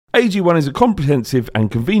AG1 is a comprehensive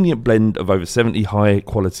and convenient blend of over 70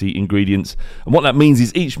 high-quality ingredients, and what that means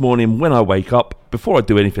is each morning when I wake up, before I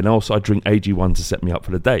do anything else, I drink AG1 to set me up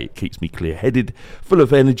for the day. It keeps me clear-headed, full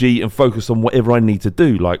of energy, and focused on whatever I need to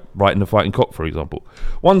do, like writing the Fighting Cock, for example.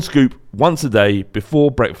 One scoop, once a day,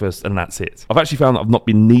 before breakfast, and that's it. I've actually found that I've not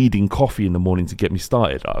been needing coffee in the morning to get me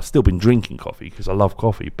started. I've still been drinking coffee because I love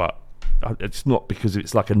coffee, but it's not because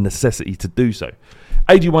it's like a necessity to do so.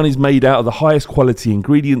 AG1 is made out of the highest quality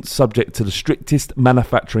ingredients subject to the strictest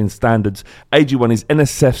manufacturing standards. AG1 is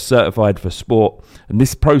NSF certified for sport, and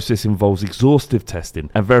this process involves exhaustive testing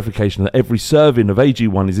and verification that every serving of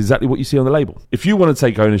AG1 is exactly what you see on the label. If you want to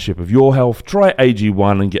take ownership of your health, try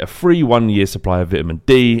AG1 and get a free 1-year supply of vitamin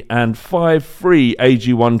D and 5 free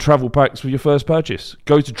AG1 travel packs with your first purchase.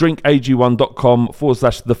 Go to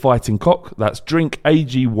drinkag1.com/thefightingcock. That's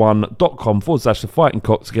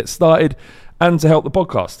drinkag1.com/thefightingcock to get started and to help the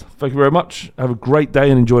podcast. Thank you very much. Have a great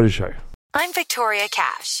day and enjoy the show. I'm Victoria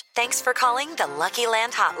Cash. Thanks for calling the Lucky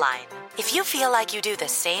Land Hotline. If you feel like you do the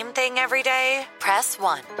same thing every day, press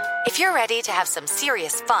 1. If you're ready to have some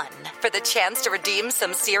serious fun for the chance to redeem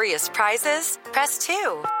some serious prizes, press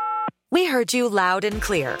 2. We heard you loud and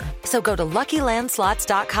clear. So go to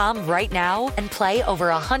LuckyLandSlots.com right now and play over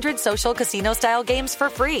 100 social casino-style games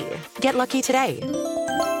for free. Get lucky today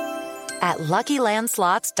at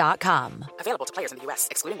LuckyLandSlots.com. Available to players in the U.S.,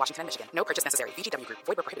 excluding Washington and Michigan. No purchase necessary. VGW Group.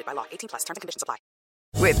 Void where prohibited by law. 18+. Terms and conditions apply.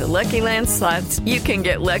 With the Lucky Land Slots, you can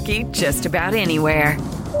get lucky just about anywhere.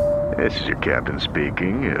 This is your captain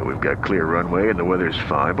speaking. We've got clear runway and the weather's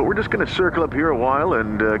fine, but we're just going to circle up here a while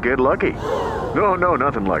and get lucky. No,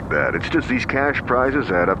 nothing like that. It's just these cash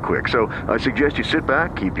prizes add up quick. So I suggest you sit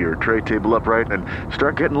back, keep your tray table upright, and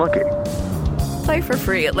start getting lucky. Play for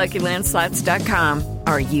free at LuckyLandSlots.com.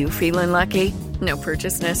 Are you feeling lucky? No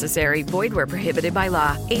purchase necessary. Void where prohibited by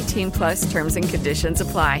law. 18+ terms and conditions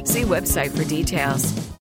apply. See website for details.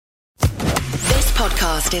 This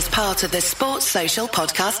podcast is part of the Sports Social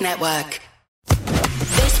Podcast Network.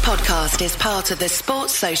 This podcast is part of the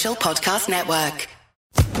Sports Social Podcast Network.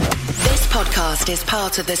 This podcast is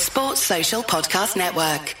part of the Sports Social Podcast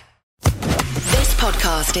Network. This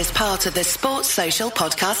podcast is part of the Sports Social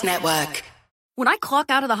Podcast Network. When I clock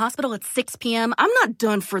out of the hospital at 6 p.m., I'm not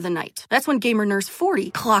done for the night. That's when Gamer Nurse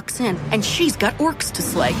 40 clocks in, and she's got orcs to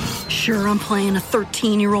slay. Sure, I'm playing a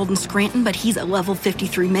 13-year-old in Scranton, but he's a level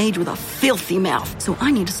 53 mage with a filthy mouth, so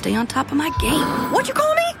I need to stay on top of my game. What'd you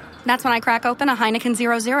call me? That's when I crack open a Heineken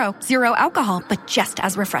 0.0. Zero alcohol, but just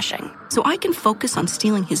as refreshing. So I can focus on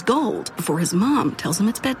stealing his gold before his mom tells him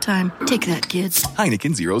it's bedtime. Take that, kids.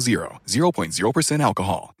 Heineken 0.0. 0.0%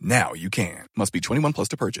 alcohol. Now you can. Must be 21+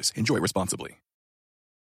 to purchase. Enjoy responsibly.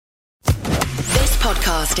 This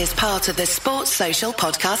podcast is part of the Sports Social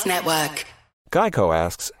Podcast Network. Geico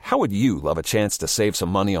asks, how would you love a chance to save some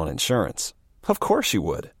money on insurance? Of course you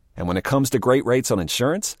would. And when it comes to great rates on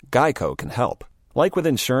insurance, Geico can help. Like with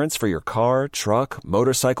insurance for your car, truck,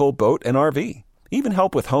 motorcycle, boat, and RV. Even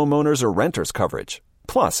help with homeowners or renters coverage.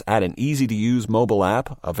 Plus, add an easy-to-use mobile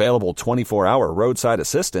app, available 24-hour roadside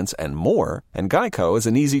assistance, and more, and Geico is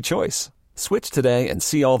an easy choice. Switch today and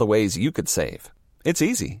see all the ways you could save. It's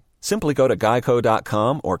easy. Simply go to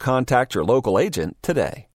geico.com or contact your local agent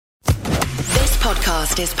today. This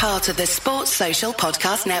podcast is part of the Sports Social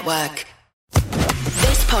Podcast Network.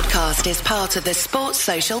 This podcast is part of the Sports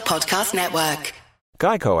Social Podcast Network.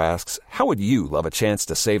 Geico asks, how would you love a chance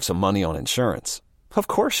to save some money on insurance? Of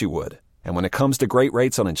course you would. And when it comes to great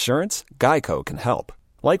rates on insurance, Geico can help.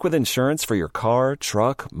 Like with insurance for your car,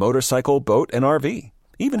 truck, motorcycle, boat, and RV.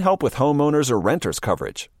 Even help with homeowners or renters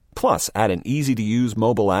coverage. Plus, add an easy-to-use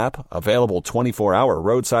mobile app, available 24-hour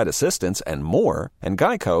roadside assistance, and more, and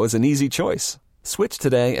Geico is an easy choice. Switch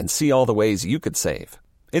today and see all the ways you could save.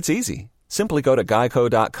 It's easy. Simply go to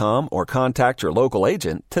geico.com or contact your local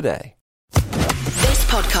agent today.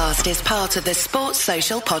 This podcast is part of the Sports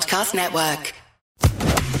Social Podcast Network.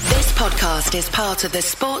 This podcast is part of the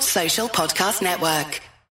Sports Social Podcast Network.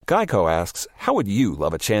 Geico asks, how would you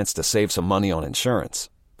love a chance to save some money on insurance?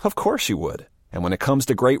 Of course you would. And when it comes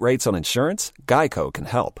to great rates on insurance, Geico can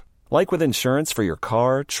help. Like with insurance for your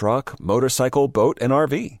car, truck, motorcycle, boat, and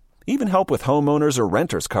RV. Even help with homeowners or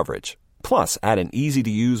renters coverage. Plus, add an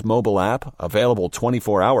easy-to-use mobile app, available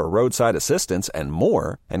 24-hour roadside assistance, and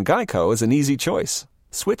more, and Geico is an easy choice.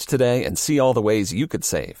 Switch today and see all the ways you could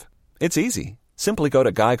save. It's easy. Simply go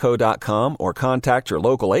to geico.com or contact your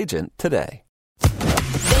local agent today.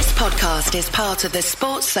 This podcast is part of the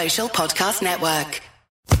Sports Social Podcast Network.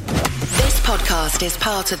 This podcast is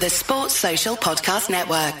part of the Sports Social Podcast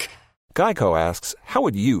Network. Geico asks, how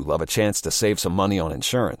would you love a chance to save some money on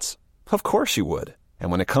insurance? Of course you would. And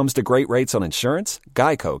when it comes to great rates on insurance,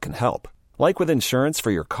 Geico can help. Like with insurance for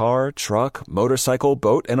your car, truck, motorcycle,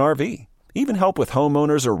 boat, and RV. Even help with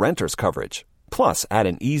homeowners or renters coverage. Plus, add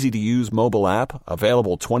an easy-to-use mobile app,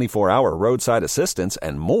 available 24-hour roadside assistance,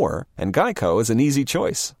 and more, and Geico is an easy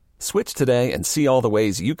choice. Switch today and see all the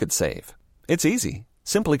ways you could save. It's easy.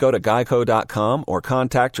 Simply go to geico.com or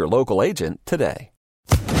contact your local agent today.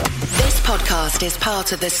 This podcast is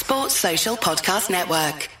part of the Sports Social Podcast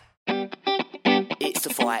Network. It's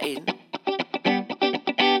the fighting.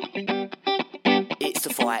 It's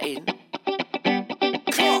the fighting.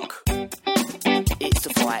 Clock. It's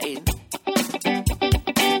the fighting.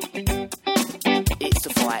 It's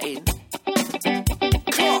the fighting.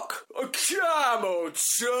 Clock. Come on,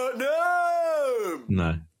 Tottenham.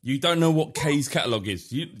 No. You don't know what Kay's catalogue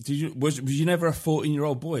is. Was you never a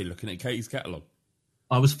 14-year-old boy looking at Kay's catalogue?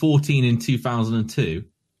 I was 14 in 2002.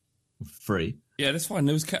 Free. Yeah, that's fine.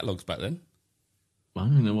 There was catalogues back then. I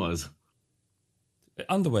don't think there was.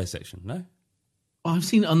 Underwear section, no? I've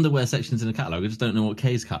seen underwear sections in a catalogue. I just don't know what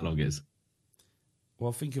Kay's catalogue is.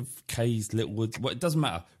 Well, think of Kay's Littlewoods. Well, it doesn't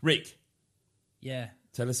matter. Rick. Yeah.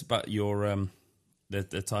 Tell us about your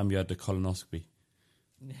the time you had the colonoscopy.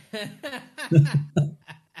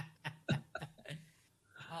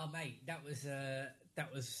 Oh, mate, that was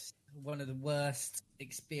one of the worst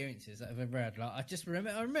experiences I've ever had. Like, I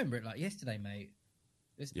remember it like yesterday, mate.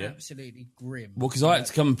 It was absolutely grim. Well, because I had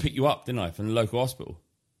to come and pick you up, didn't I, from the local hospital?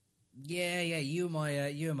 Yeah. You and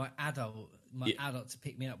my adult to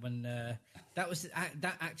pick me up when that was the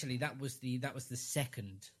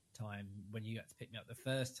second time when you had to pick me up. The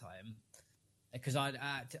first time, because I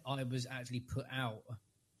was actually put out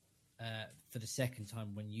for the second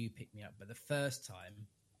time when you picked me up, but the first time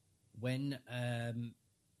when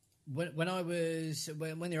they were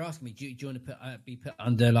asking me, do you want to be put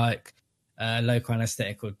under like local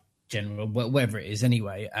anaesthetic or general, whatever it is,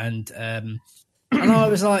 anyway, and I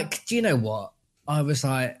was like, do you know what? I was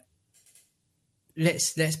like,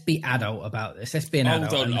 let's be adult about this. Let's be an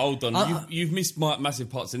adult. Hold on. You've missed massive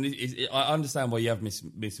parts, and I understand why you have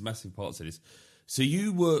missed massive parts of this. So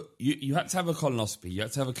you had to have a colonoscopy. You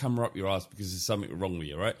had to have a camera up your ass because there's something wrong with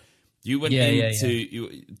you, right? You went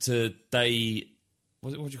to day,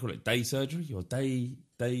 what do you call it? Day surgery or day?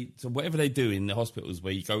 So whatever they do in the hospitals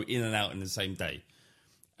where you go in and out in the same day.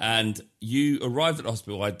 And you arrived at the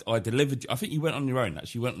hospital. I delivered. I think you went on your own.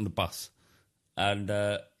 Actually, you went on the bus, and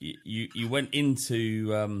you went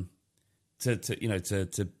into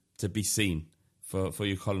to be seen for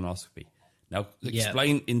your colonoscopy. Now,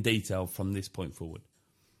 explain in detail from this point forward.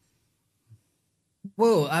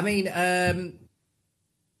 Well, I mean, I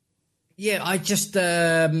just,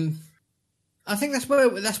 I think that's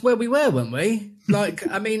where we were, weren't we? Like,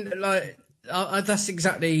 I mean, like, that's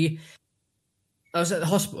exactly. I was at the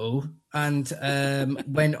hospital, and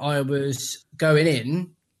when I was going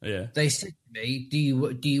in, they said to me, "Do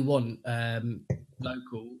you want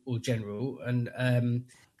local or general?" And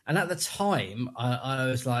at the time, I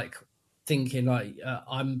was like thinking, like,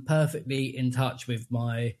 I'm perfectly in touch with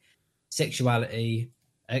my sexuality.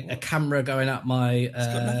 A camera going up my. It's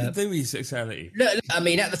got nothing to do with your sexuality. Look, I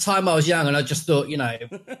mean, at the time I was young, and I just thought, a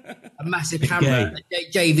massive camera,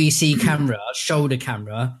 a JVC camera, shoulder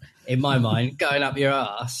camera, in my mind, going up your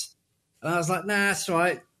ass. And I was like, nah, that's all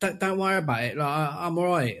right. Don't worry about it. Like, I'm all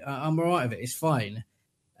right. I'm all right with it. It's fine.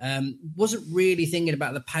 Wasn't really thinking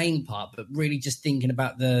about the pain part, but really just thinking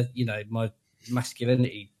about the, my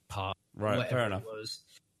masculinity part. Right, fair enough. It was.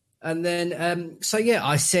 And then,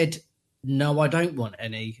 I said, no, I don't want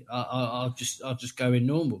any. I'll just go in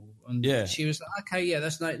normal. And she was like, okay, yeah,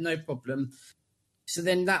 that's no problem. So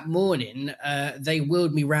then that morning, they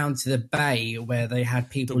wheeled me round to the bay where they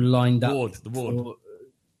had people lined up. The ward. The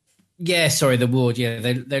ward. Yeah,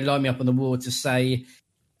 they lined me up on the ward to say,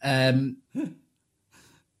 to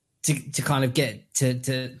kind of get to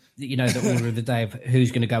the order of the day of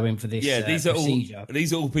who's going to go in for this. These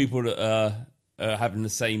are all people that are having the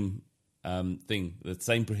same thing, the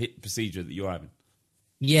same procedure that you're having.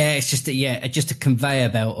 Yeah, it's just a conveyor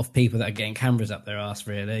belt of people that are getting cameras up their ass,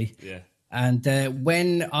 really. Yeah. And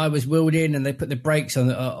when I was wheeled in and they put the brakes on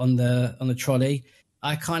the trolley,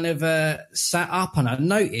 I kind of sat up and I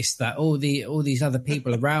noticed that all these other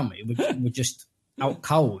people around me were just out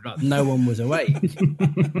cold, like no one was awake.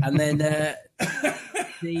 And then the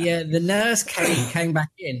nurse came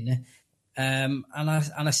back in, and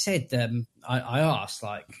I said, I asked,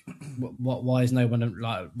 like, why is no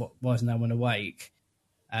one awake?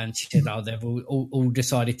 And she said, oh, they've all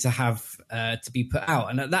decided to have to be put out.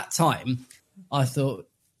 And at that time, I thought,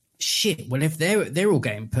 shit, well, if they're all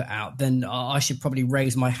getting put out, then I should probably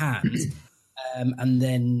raise my hand And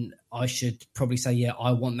then I should probably say, yeah,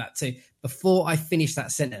 I want that too. Before I finished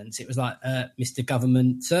that sentence, it was like, Mr.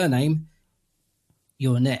 Government Surname,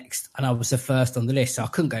 you're next. And I was the first on the list, so I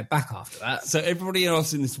couldn't go back after that. So everybody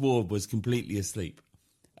else in this ward was completely asleep.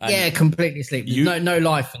 And completely asleep. No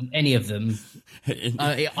life in any of them.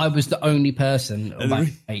 I was the only person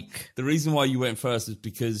awake. The reason why you went first is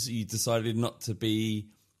because you decided not to be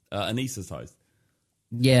anaesthetised.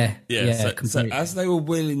 Yeah. So as they were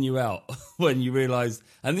wheeling you out, when you realised,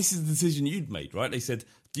 and this is the decision you'd made, right? They said,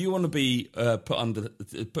 "Do you want to be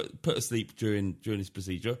put asleep during this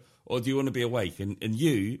procedure, or do you want to be awake?" And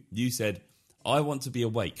you said, "I want to be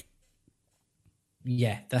awake."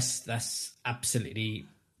 Yeah, that's absolutely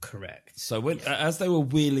correct. So as they were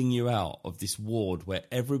wheeling you out of this ward where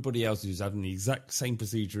everybody else who's having the exact same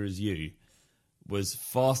procedure as you was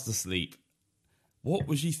fast asleep, what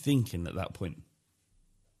was you thinking at that point?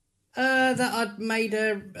 That I'd made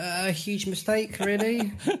a huge mistake,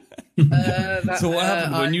 really. So what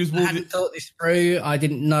happened when you I hadn't thought this through. I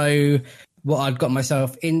didn't know what I'd got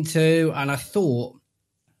myself into, and I thought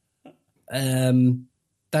that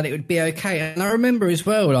it would be okay. And I remember as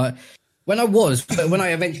well, like when I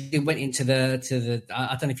eventually went into the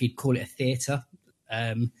I don't know if you'd call it a theatre.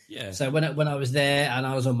 So when I was there and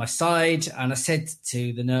I was on my side, and I said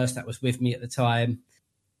to the nurse that was with me at the time,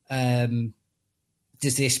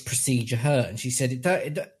 does this procedure hurt? And she said,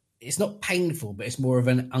 it's not painful, but it's more of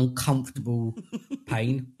an uncomfortable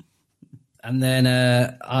pain. And then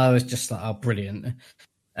I was just like, oh, brilliant.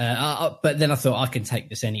 But then I thought, I can take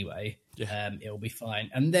this anyway. It'll be fine.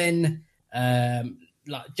 And then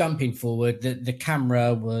like jumping forward, the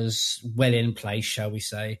camera was well in place, shall we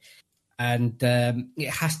say. And it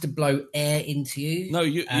has to blow air into you. No,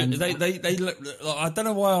 they look. I don't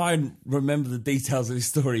know why I remember the details of this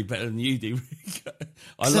story better than you do.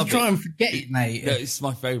 I love it. Try and forget it, mate. Yeah, it's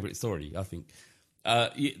my favourite story, I think.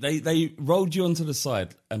 They rolled you onto the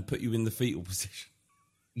side and put you in the fetal position.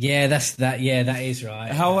 Yeah, that is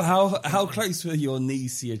right. How close were your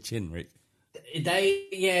knees to your chin, Rick?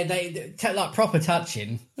 They like proper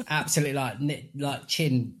touching. Absolutely, like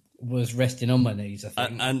chin was resting on my knees, I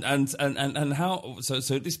think. And how?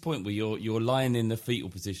 So at this point where you're lying in the fetal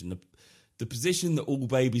position, the position that all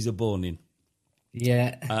babies are born in.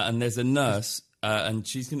 Yeah. And there's a nurse, and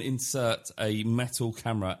she's going to insert a metal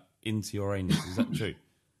camera into your anus. Is that true?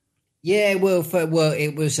 Yeah. Well,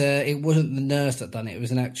 it wasn't the nurse that done it. It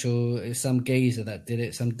was some geezer that did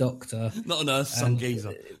it. Some doctor. Not a nurse. Some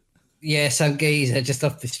geezer. Yeah, some geezer just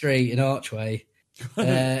off the street in Archway.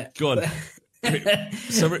 Go on.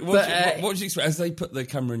 So, Rick, what did you expect as they put the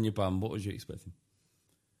camera in your bum? What was you expecting?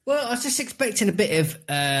 Well, I was just expecting a bit of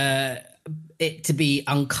it to be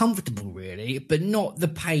uncomfortable, really, but not the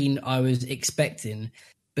pain I was expecting,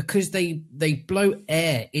 because they blow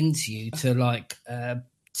air into you to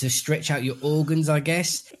stretch out your organs, I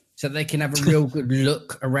guess, so they can have a real good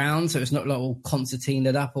look around, so it's not like all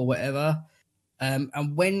concertinaed up or whatever.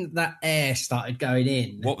 And when that air started going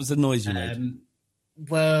in, what was the noise you made?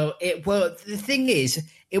 Well, the thing is,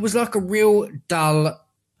 it was like a real dull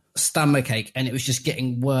stomachache, and it was just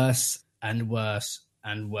getting worse and worse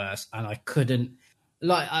and worse, and I couldn't,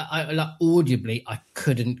 I audibly, I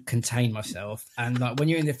couldn't contain myself. And like when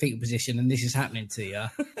you're in the fetal position and this is happening to you,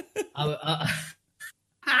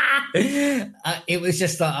 it was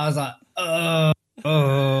just like I was like,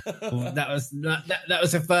 that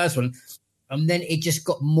was the first one. And then it just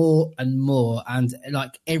got more and more. And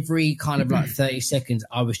like every kind of like 30 seconds,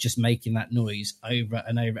 I was just making that noise over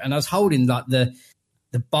and over. And I was holding like the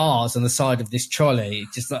bars on the side of this trolley,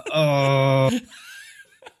 just like, oh.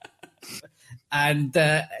 And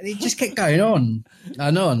it just kept going on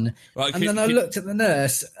and on. Right, and then I looked at the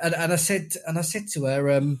nurse and I said to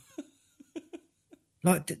her,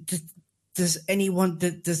 like, does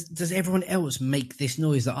everyone else make this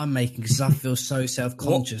noise that I'm making? Because I feel so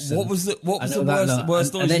self-conscious. What was the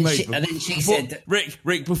worst noise you made? And then she said,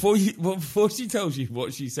 Rick, before she tells you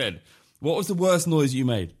what she said, what was the worst noise you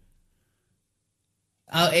made?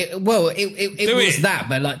 It was that,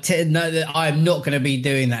 but like, no, I'm not going to be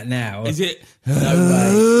doing that now. Is it? No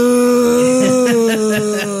way.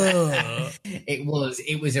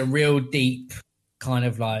 It was a real deep kind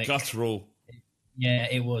of like guttural. Yeah,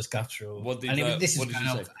 it was guttural. This is going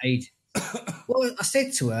on for ages. Well, I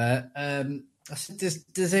said to her, I said,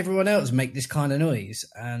 does everyone else make this kind of noise?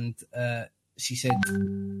 And she said,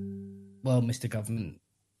 well, Mr. Government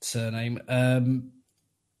Surname,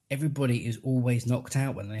 everybody is always knocked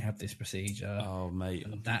out when they have this procedure. Oh, mate.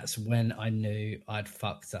 And that's when I knew I'd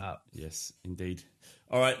fucked up. Yes, indeed.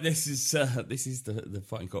 All right, this is the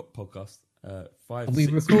Fighting Cock podcast. Are we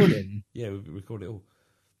recording? Yeah, we record it all.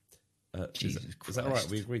 Is that right?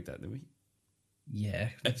 We agreed that, didn't we? Yeah,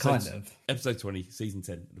 kind of. Episode 20, season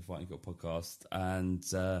 10 of the Fighting Cock podcast. And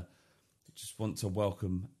just want to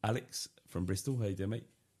welcome Alex from Bristol. How you doing, mate?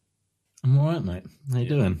 I'm all right, mate. How you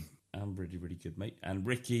doing? I'm really, really good, mate. And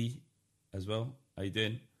Ricky as well. How you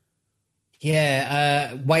doing?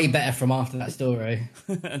 Yeah, way better from after that story.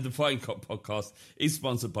 And the Fighting Cock podcast is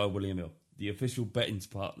sponsored by William Hill, the official betting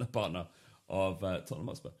partner of Tottenham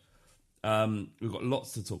Hotspur. We've got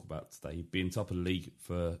lots to talk about today. Being top of the league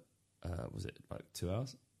for, was it like 2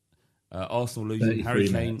 hours? Arsenal losing, Harry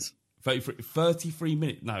Kane. 33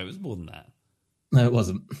 minutes. No, it was more than that. No, it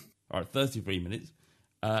wasn't. All right, 33 minutes.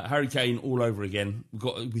 Harry Kane all over again.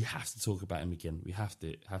 We have to talk about him again. We have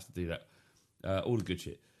to do that. All the good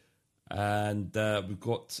shit. And we've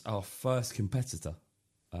got our first competitor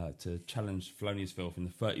to challenge Felonious Filth in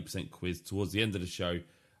the 30% quiz towards the end of the show.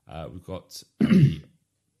 We've got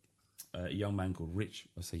a young man called Rich.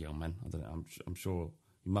 I say young man. I don't know. I'm sure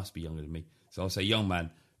he must be younger than me. So I'll say young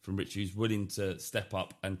man from Rich who's willing to step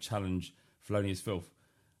up and challenge Felonious Filth.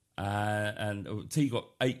 And T got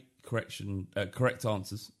 8 correct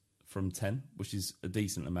answers from 10, which is a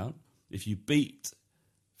decent amount. If you beat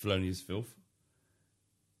Felonious Filth,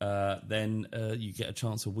 then you get a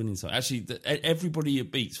chance of winning something. Actually, everybody who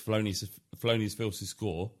beats Felonious Filth's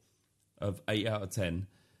score of 8 out of 10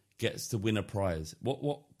 gets to win a prize.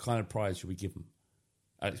 What kind of prize should we give them,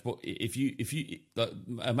 Alex? What if you like,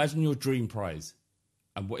 imagine your dream prize,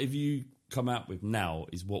 and whatever you come out with now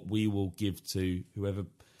is what we will give to whoever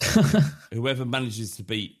manages to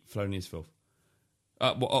beat Felonious Filth.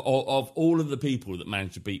 Of all of the people that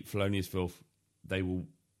manage to beat Felonious Filth,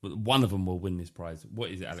 one of them will win this prize.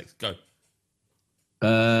 What is it, Alex? Go.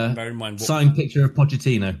 Bear in mind, signed picture of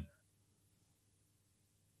Pochettino.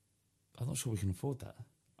 I'm not sure we can afford that.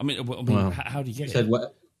 I mean, how do you get it?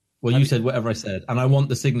 You said whatever I said, and I want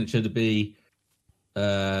the signature to be,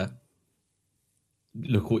 "Look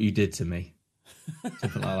what you did to me,"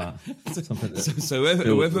 something like that. So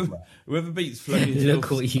whoever beats Felonious Filth, look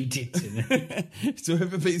what you did to me. So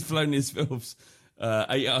whoever beats Felonious Filth's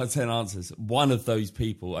 8 out of 10 answers, one of those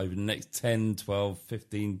people over the next 10, 12,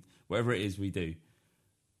 15, whatever it is we do,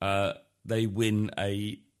 they win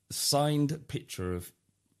a signed picture of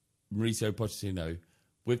Mauricio Pochettino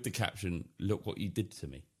with the caption, "Look what you did to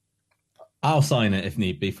me." I'll sign it if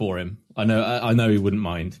need be for him. I know he wouldn't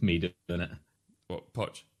mind me doing it. What,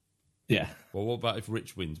 Poch? Yeah. Well, what about if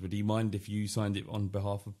Rich wins? Would he mind if you signed it on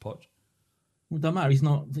behalf of Poch? Well, it doesn't matter. He's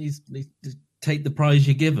take the prize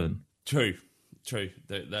you're given. True.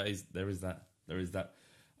 There is that.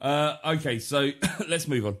 Okay, so let's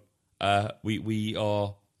move on. We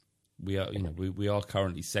are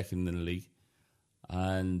currently second in the league,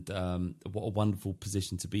 and what a wonderful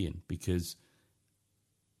position to be in, because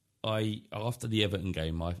after the Everton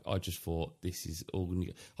game, I just thought this is all going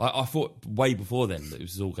to. I thought way before then that it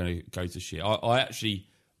was all going to go to shit. I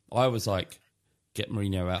was like, get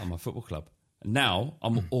Mourinho out of my football club. And now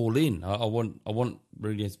I'm all in. I want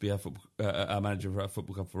Mourinho to be our manager for our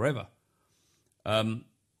football club forever.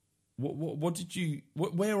 What did you?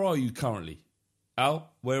 Where are you currently,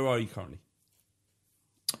 Al? Where are you currently?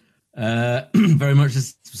 Very much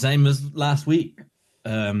the same as last week.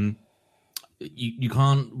 You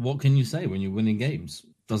can't. What can you say when you're winning games?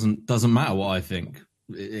 Doesn't matter what I think.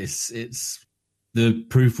 It's the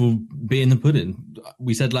proof will be in the pudding.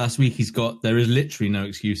 We said last week there is literally no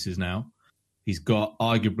excuses now. He's got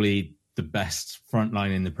arguably the best front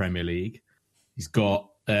line in the Premier League. He's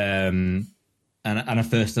got and a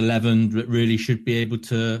first 11 that really should be able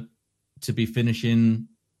to be finishing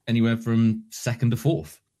anywhere from second to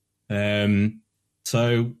fourth.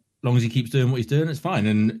 So long as he keeps doing what he's doing, it's fine.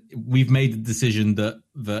 And we've made the decision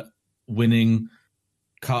that winning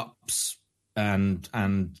cups and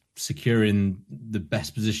securing the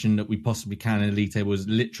best position that we possibly can in the league table is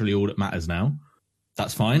literally all that matters now.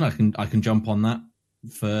 That's fine. I can jump on that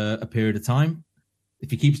for a period of time. If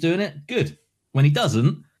he keeps doing it, good. When he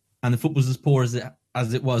doesn't, and the football's as poor as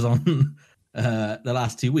it was on the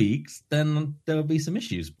last 2 weeks, then there will be some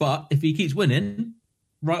issues. But if he keeps winning,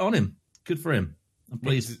 right on him. Good for him. I'm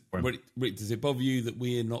pleased for him. Rick, does it bother you that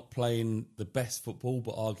we are not playing the best football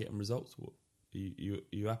but are getting results? Are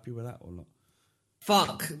you happy with that or not?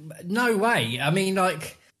 Fuck, no way. I mean,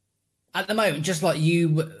 like, at the moment, just like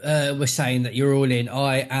you were saying that you're all in,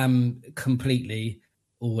 I am completely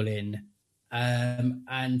all in.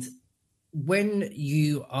 And when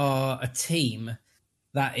you are a team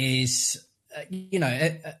that is,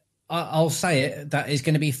 I'll say it, that is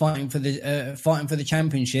going to be fighting for the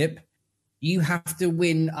championship, you have to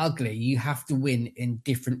win ugly. You have to win in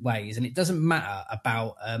different ways, and it doesn't matter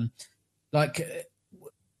about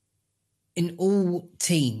in all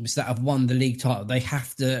teams that have won the league title, they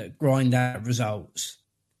have to grind out results,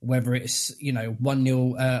 whether it's,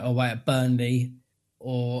 1-0 away at Burnley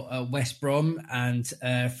or West Brom. And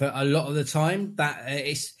for a lot of the time, that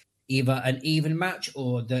it's either an even match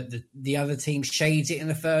or the other team shades it in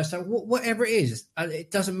the first half. Whatever it is, it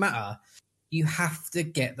doesn't matter. You have to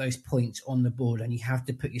get those points on the board and you have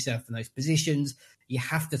to put yourself in those positions. You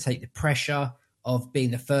have to take the pressure of being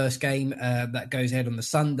the first game that goes ahead on the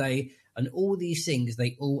Sunday, and all these things,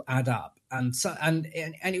 they all add up, and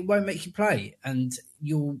it won't make you play, and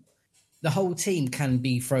the whole team can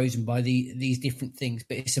be frozen by these different things.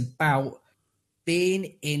 But it's about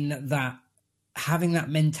being in that, having that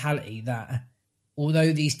mentality that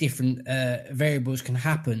although these different variables can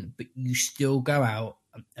happen, but you still go out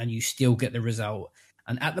and you still get the result.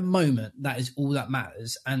 And at the moment, that is all that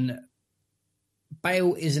matters. And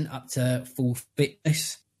Bale isn't up to full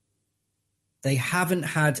fitness. They haven't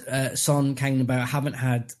had Son, Kane and Bale haven't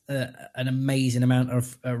had an amazing amount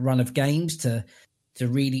of run of games to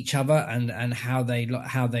read each other and how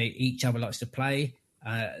they each other likes to play.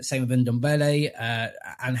 Same with Ndombele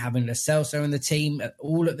and having Lo Celso in the team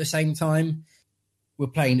all at the same time. We're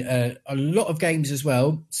playing a lot of games as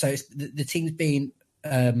well, so it's, the team's being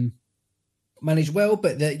managed well,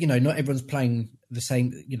 but not everyone's playing the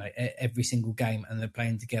same, every single game, and they're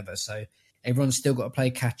playing together. So everyone's still got to play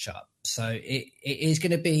catch up. So it is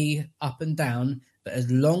going to be up and down, but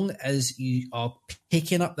as long as you are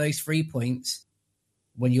picking up those 3 points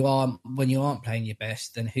when you aren't playing your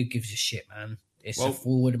best, then who gives a shit, man? It's a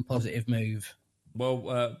forward and positive move.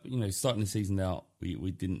 Well, starting the season out,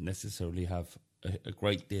 we didn't necessarily have a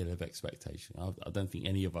great deal of expectation. I don't think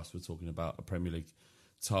any of us were talking about a Premier League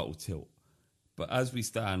title tilt. But as we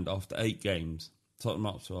stand, after 8 games, Tottenham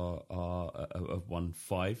Hotspur have won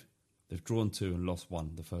 5. They've drawn 2 and lost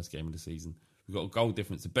 1 the first game of the season. We've got a goal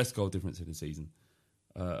difference, the best goal difference in the season,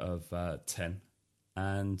 of 10.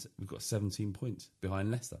 And we've got 17 points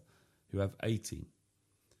behind Leicester, who have 18.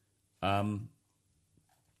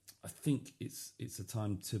 I think it's a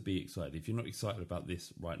time to be excited. If you're not excited about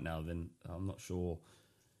this right now, then I'm not sure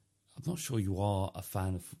you are a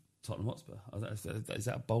fan of Tottenham Hotspur. Is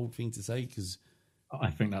that a bold thing to say? Because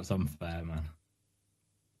I think that's unfair, man.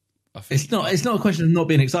 It's not a question of not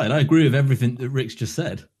being excited. I agree with everything that Rick's just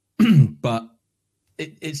said, but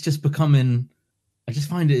it's just becoming. I just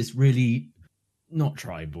find it's really not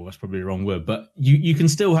tribal. That's probably the wrong word, but you can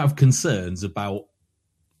still have concerns about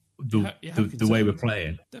the way we're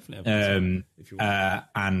playing. Definitely.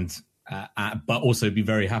 But also be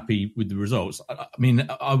very happy with the results. I mean,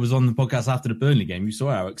 I was on the podcast after the Burnley game. You saw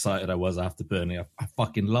how excited I was after Burnley. I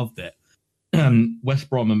fucking loved it. West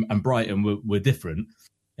Brom and Brighton were different.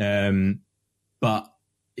 But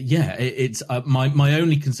yeah, it's my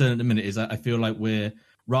only concern at the minute is I feel like we're,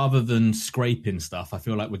 rather than scraping stuff, I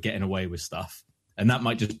feel like we're getting away with stuff. And that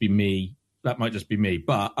might just be me.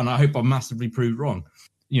 And I hope I'm massively proved wrong.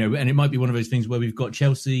 And it might be one of those things where we've got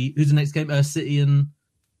Chelsea. Who's the next game? City and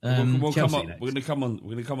Chelsea. We're going to come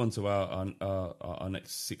on to our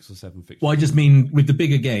next 6 or 7 fixtures. Well, I just mean with the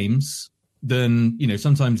bigger games, then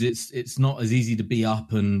sometimes it's not as easy to be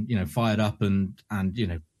up and fired up and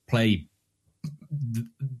play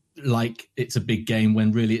like it's a big game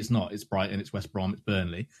when really it's not. It's Brighton, it's West Brom, it's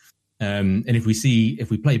Burnley. And if we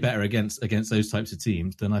play better against those types of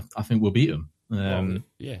teams, then I think we'll beat them.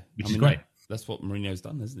 Which is great. That's what Mourinho's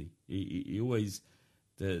done, hasn't he? He always,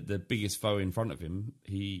 the biggest foe in front of him,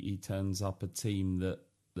 he turns up a team that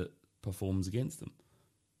performs against them.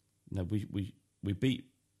 Now we beat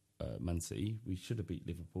Man City. We should have beat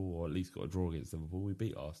Liverpool, or at least got a draw against Liverpool. We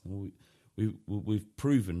beat Arsenal. We've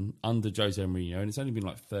proven under Jose Mourinho, and it's only been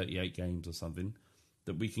like 38 games or something,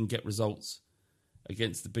 that we can get results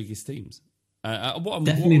against the biggest teams.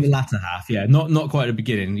 Definitely the latter half, yeah. Not quite at the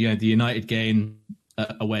beginning. The United game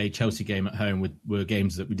away, Chelsea game at home were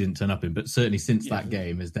games that we didn't turn up in, but certainly since that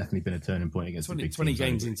game has definitely been a turning point against 20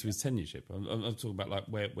 games into his tenureship. I'm talking about like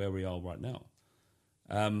where we are right now.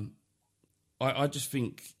 I just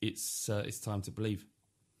think it's time to believe.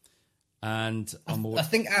 And I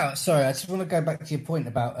think, sorry, I just want to go back to your point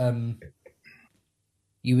about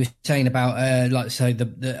you were saying about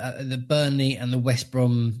the Burnley and the West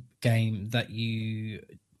Brom game that you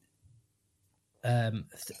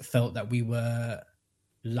felt that we were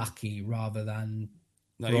lucky rather than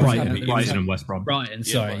Brighton and West Brom. Brighton,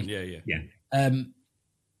 sorry. Yeah.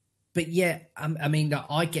 But yeah, I mean,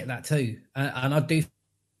 I get that too, and I do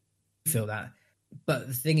feel that. But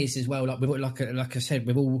the thing is, as well, like I said,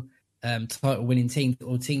 with all title-winning teams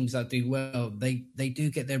or teams that do well, they do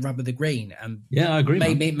get their rub of the green. And yeah, I agree.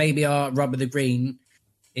 Maybe our rub of the green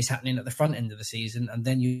is happening at the front end of the season, and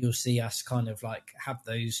then you'll see us kind of like have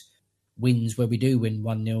those wins where we do win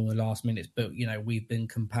 1-0 in the last minutes, but you know, we've been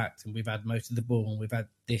compact and we've had most of the ball and we've had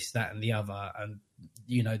this, that, and the other, and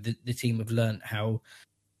you know, the team have learnt how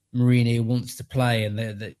Mourinho wants to play, and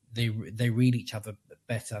they read each other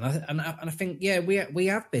better. And I think, yeah, we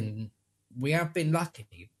have been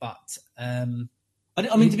lucky, but I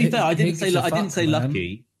mean, to be fair, I didn't say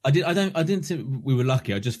lucky. I didn't think we were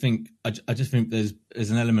lucky. I just think there's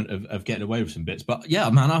an element of getting away with some bits. But yeah,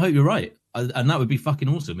 man, I hope you're right, and that would be fucking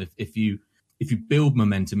awesome if you build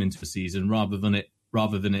momentum into a season rather than it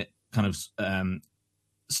kind of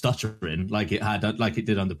stuttering like it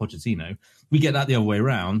did under Pochettino. We get that the other way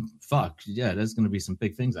around. Fuck yeah, there's going to be some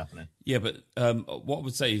big things happening. Yeah, but what I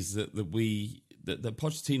would say is that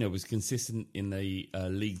Pochettino was consistent in a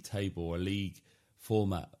league table, a league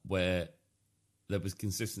format where there was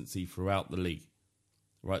consistency throughout the league,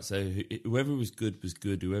 right? So whoever was good,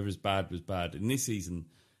 whoever was bad. In this season,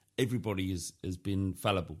 everybody has been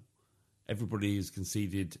fallible. Everybody has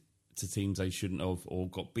conceded to teams they shouldn't have or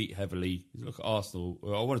got beat heavily. Look at Arsenal,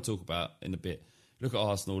 who I want to talk about in a bit. Look at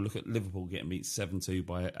Arsenal, look at Liverpool getting beat 7-2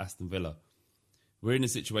 by Aston Villa. We're in a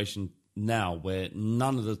situation now where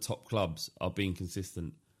none of the top clubs are being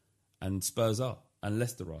consistent, and Spurs are, and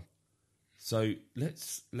Leicester are. So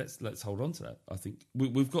let's hold on to that. I think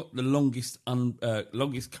we've got the longest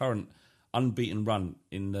current unbeaten run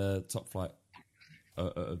in the top flight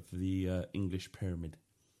of the English pyramid.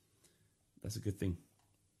 That's a good thing.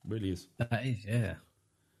 Really is. That is, yeah.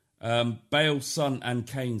 Bale, Son, and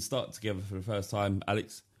Kane start together for the first time.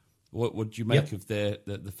 Alex, what do you make of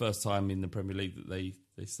the first time in the Premier League that they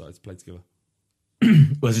started to play together?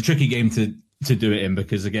 Well, it's a tricky game to do it in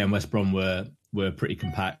because again, West Brom were pretty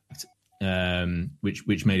compact.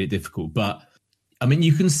 Which made it difficult. But I mean,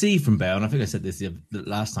 you can see from Bale, and I think I said this the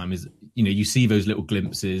last time, is you see those little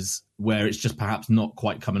glimpses where it's just perhaps not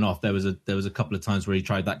quite coming off. There was a couple of times where he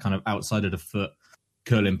tried that kind of outside of the foot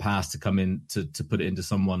curling pass to come in to put it into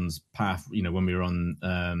someone's path. When we were on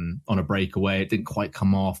a breakaway, it didn't quite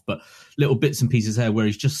come off, but little bits and pieces here where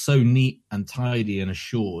he's just so neat and tidy and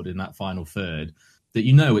assured in that final third that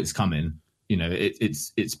it's coming.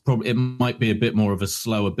 It's probably, it might be a bit more of a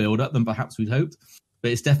slower build up than perhaps we'd hoped,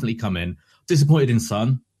 but it's definitely coming. Disappointed in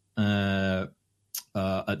Son at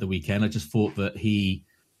the weekend. I just thought that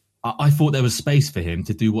I thought there was space for him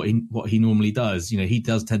to do what he normally does. He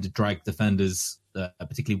does tend to drag defenders,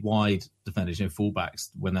 particularly wide defenders, fullbacks,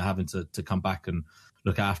 when they're having to come back and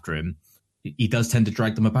look after him. He does tend to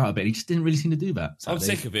drag them about a bit. He just didn't really seem to do that. I'm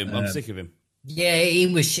sick of him. Yeah, he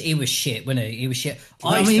was shit, wasn't he? He was shit.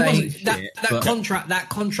 That contract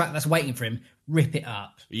that's waiting for him, rip it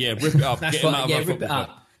up. Yeah, rip it up. Get him out of rip it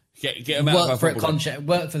up. Get him out of contract.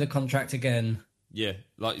 Work for the contract again. Yeah,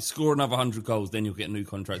 like score another 100 goals, then you'll get a new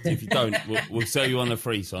contract. If you don't, we'll sell you on the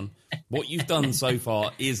free, son. What you've done so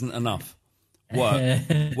far isn't enough.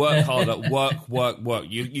 Work harder. Work.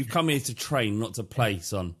 You've come here to train, not to play,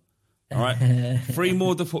 son. All right. 3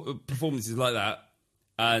 more performances like that,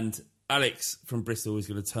 and Alex from Bristol is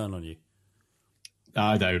going to turn on you.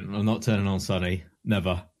 I don't. I'm not turning on Sonny.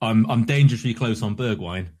 Never. I'm dangerously close on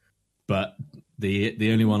Bergwijn, but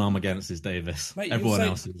the only one I'm against is Davis. Mate, everyone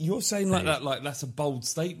else is. You're saying like that, like that's a bold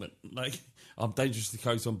statement. Like I'm dangerously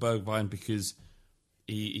close on Bergwijn because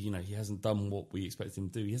he hasn't done what we expect him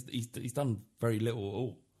to do. He's done very little at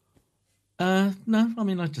all. No, I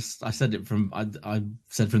mean I said it from I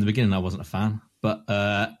said from the beginning I wasn't a fan, but.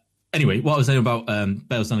 Anyway, what I was saying about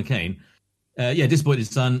Bale, Son and Kane, disappointed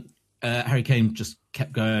Son. Harry Kane just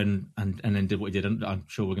kept going and then did what he did. And I'm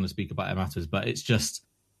sure we're going to speak about it afterwards, but it's just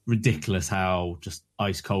ridiculous how just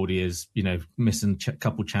ice cold he is, missing a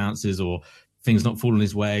couple chances or things not falling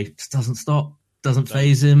his way. Just doesn't stop, doesn't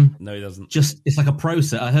faze him. No, he doesn't. Just, it's like a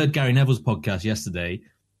process. I heard Gary Neville's podcast yesterday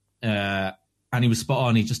and he was spot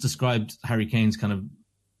on. He just described Harry Kane's kind of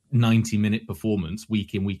 90-minute performance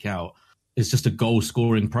week in, week out. It's just a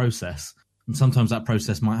goal-scoring process. And sometimes that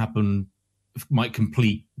process might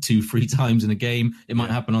complete 2-3 times in a game. It might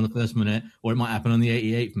happen on the first minute or it might happen on the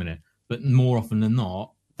 88th minute. But more often than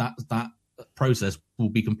not, that process will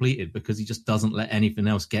be completed because he just doesn't let anything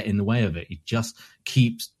else get in the way of it. He just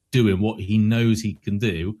keeps doing what he knows he can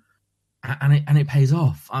do and it pays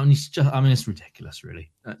off. It's ridiculous,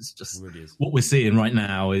 really. That's just it really is. What we're seeing right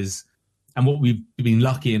now is, and what we've been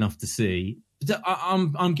lucky enough to see.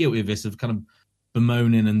 I'm guilty of this, of kind of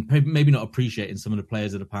bemoaning and maybe not appreciating some of the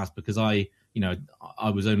players of the past because I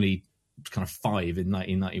was only kind of 5 in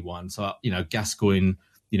 1991. So, Gascoigne,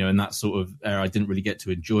 in that sort of era, I didn't really get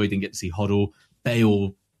to enjoy, didn't get to see Hoddle.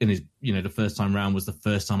 Bale, in his, the first time round was the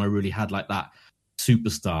first time I really had like that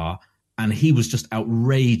superstar. And he was just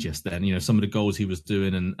outrageous then. You know, some of the goals he was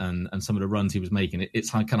doing and some of the runs he was making,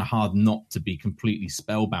 it's kind of hard not to be completely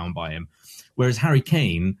spellbound by him. Whereas Harry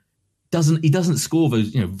Kane doesn't score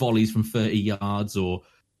those, you know, volleys from 30 yards or,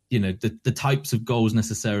 you know, the types of goals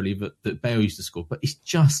necessarily that Bale used to score, but it's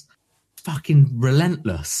just fucking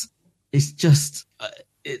relentless. It's just,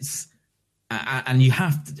 and you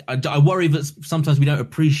have to, I worry that sometimes we don't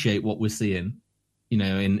appreciate what we're seeing, you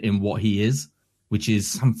know, in what he is, which is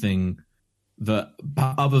something that,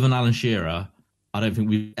 other than Alan Shearer, I don't think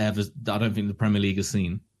the Premier League has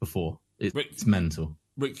seen before. It's mental.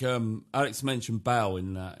 Rick, Alex mentioned Bale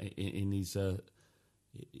in his,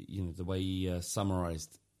 you know, the way he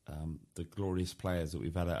summarised the glorious players that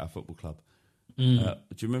we've had at our football club. Do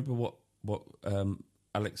you remember what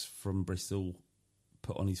Alex from Bristol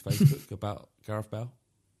put on his Facebook about Gareth Bale?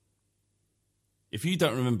 If you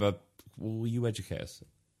don't remember, will you educate us?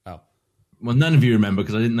 Al? Well, none of you remember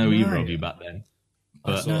because I didn't know either of you back then.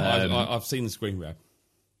 But I've seen the screen grab.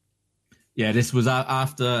 Yeah, this was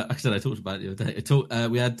after. Like I said, I talked about it the other day.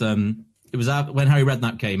 We had it was when Harry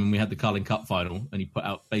Redknapp came and we had the Carling Cup final, and he put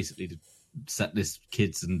out basically to set this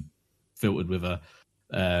kids and filtered with a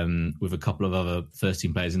couple of other first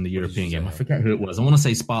team players in the European game. I forget who it was. I want to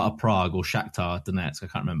say Sparta Prague or Shakhtar Donetsk. I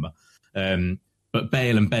can't remember. But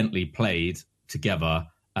Bale and Bentley played together,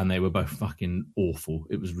 and they were both fucking awful.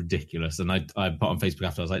 It was ridiculous. And I put on Facebook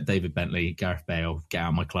after, I was like, David Bentley, Gareth Bale, get out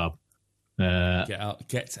of my club.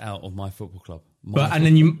 Get out of my football club. But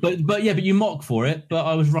you mock for it. But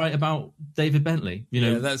I was right about David Bentley. You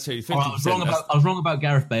know, yeah, that's true. I was wrong about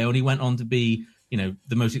Gareth Bale, and he went on to be, you know,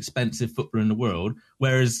 the most expensive footballer in the world.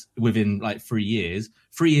 Whereas within like 3 years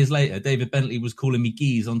later, David Bentley was calling me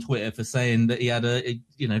geese on Twitter for saying that he had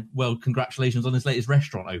congratulations on his latest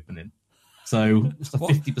restaurant opening. So it's a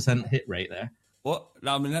 50% hit rate there. What?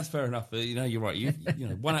 No, I mean, that's fair enough. You know, you're right. You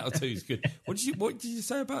know, 1 out of 2 is good. What did you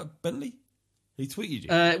say about Bentley? He tweeted you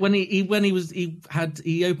when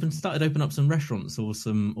he started opening up some restaurants or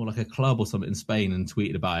like a club or something in Spain and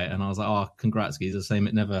tweeted about it, and I was like, oh, congrats, Geese. The same,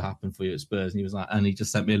 it never happened for you at Spurs. And he was like, and he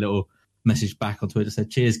just sent me a little message back on Twitter, said,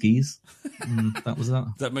 cheers, Geese. And that was that.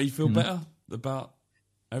 Does that make you feel better about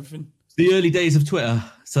everything? The early days of Twitter,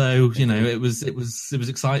 so you know, it was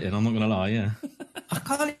exciting. I'm not going to lie, yeah. I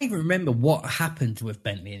can't even remember what happened with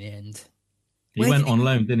Bentley in the end. He went on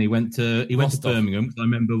loan, didn't he? Went to Birmingham. I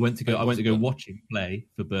remember I went to go watch him play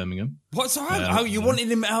for Birmingham. What? So how you wanted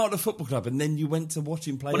him out of the football club, and then you went to watch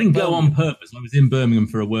him play? I didn't go on purpose. I was in Birmingham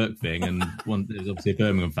for a work thing, and there was obviously a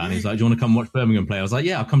Birmingham fan. He's like, "Do you want to come watch Birmingham play?" I was like,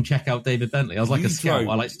 "Yeah, I'll come check out David Bentley." I was like a scout.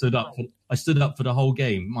 I stood up. I stood up for the whole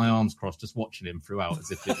game, my arms crossed, just watching him throughout,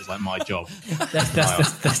 as if it was like my job.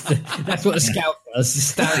 That's what a scout does.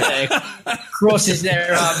 Just stand there, crosses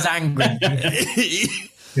their arms, angry.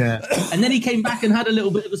 Yeah, and then he came back and had a little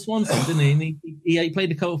bit of a swan song, didn't he? And he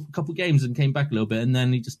played a couple games and came back a little bit, and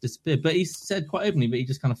then he just disappeared. But he said quite openly that he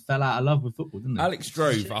just kind of fell out of love with football, didn't he? Alex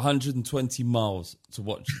drove 120 miles to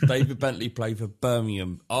watch David Bentley play for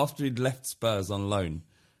Birmingham after he'd left Spurs on loan,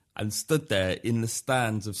 and stood there in the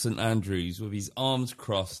stands of St Andrews with his arms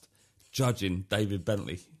crossed, judging David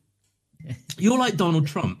Bentley. You're like Donald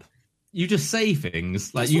Trump. You just say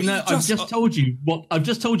things like, you know, I've just told you what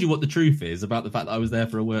the truth is about the fact that I was there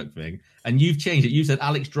for a work thing, and you've changed it. You said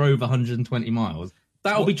Alex drove 120 miles.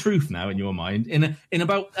 That'll be truth now in your mind. In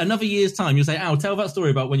about another year's time, you'll say, "Al, tell that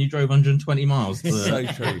story about when you drove 120 miles." So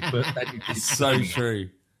true. It's so true.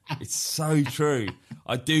 It's so true.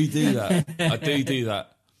 I do that. I do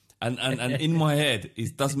that. And in my head,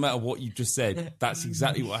 it doesn't matter what you just said. That's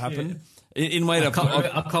exactly what happened. In my head,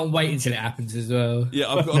 I can't wait until it happens as well. Yeah,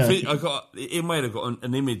 I've got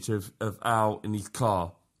an image of Al in his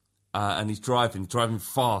car, and he's driving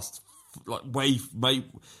fast, like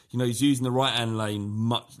he's using the right hand lane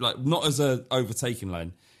much, like not as a overtaking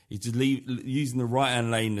lane. He's just using the right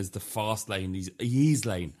hand lane as the fast lane. His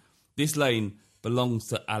lane. This lane belongs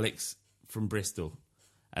to Alex from Bristol,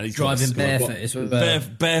 and he's driving barefoot as well.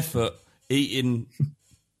 Barefoot, eating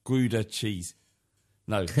Gouda cheese.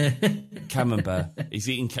 No, camembert. He's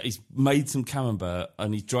made some camembert,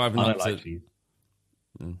 and he's driving up to. Like cheese.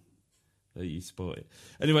 You sport it.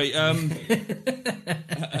 Anyway,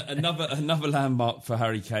 another landmark for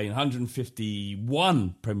Harry Kane: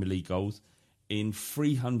 151 Premier League goals in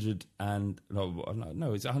 300 and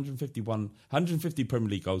it's 150 Premier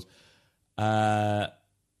League goals.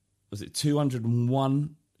 Was it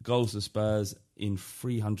 201 goals for Spurs in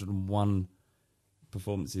 301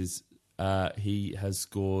 performances? He has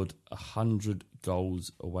scored 100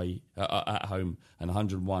 goals away at home and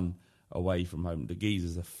 101 away from home. The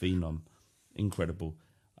geezer's a phenom. Incredible.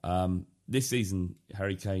 This season,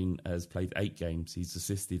 Harry Kane has played 8 games. He's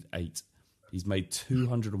assisted 8. He's made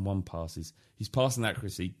 201 passes. His passing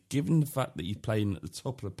accuracy, given the fact that he's playing at the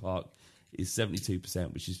top of the park, is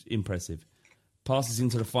 72%, which is impressive. Passes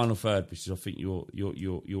into the final third, which is I think you'll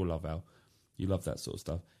love, Al. You love that sort of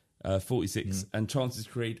stuff. 46 and chances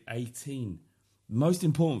created 18. Most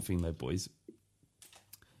important thing though, boys,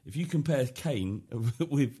 if you compare Kane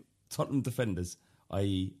with Tottenham defenders,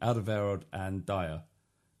 i.e. Alderweireld and Dyer,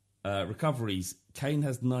 recoveries, Kane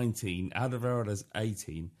has 19, Alderweireld has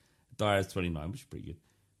 18, Dyer has 29, which is pretty good.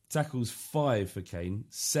 Tackles 5 for Kane,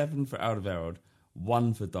 7 for Alderweireld,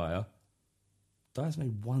 1 for Dyer. Dyer's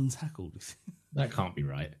made 1 tackle. That can't be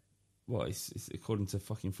right. Well, it's according to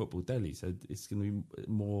fucking Football Daily, so it's going to be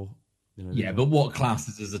more. Yeah, but what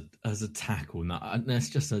classes as a tackle? No, that's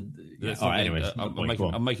just a. Yeah. All right, anyway,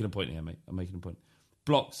 I'm making a point here, mate. I'm making a point.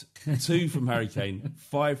 Blocks 2 from Harry Kane,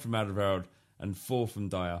 5 from Alderweireld, and 4 from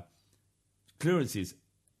Dyer. Clearances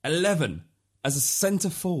 11 as a centre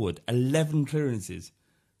forward. 11 clearances,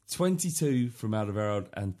 22 from Alderweireld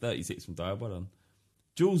and 36 from Dyer. Well done.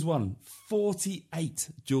 Duels won 48.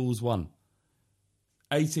 Duels won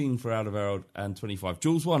 18 for Alderweireld and 25.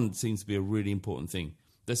 Duels won seems to be a really important thing.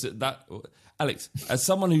 That Alex, as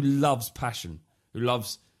someone who loves passion, who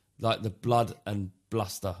loves like the blood and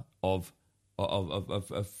bluster of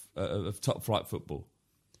top flight football,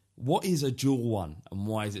 what is a duel won and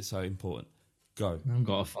why is it so important? Go. I haven't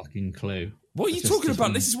got a fucking clue. What are you talking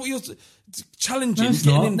about? This is what you're challenging.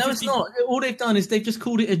 No, it's not. All they've done is they've just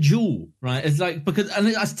called it a duel, right? It's like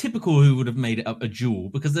and that's typical who would have made it up a duel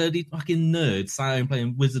because they're these fucking nerds sat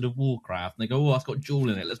playing Wizard of Warcraft and they go, "Oh, it's got duel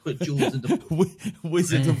in it. Let's put duels into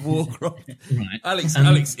Wizard of Warcraft." Right. Alex,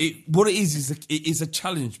 what it is it is a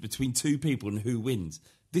challenge between two people and who wins.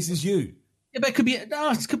 This is you. Yeah, but it could be.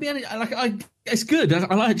 No, it could be any. It's good.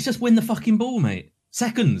 I like it. Just win the fucking ball, mate.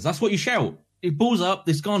 Seconds. That's what you shout. It balls up,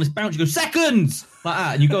 it's gone, it's bounced, you go, seconds! Like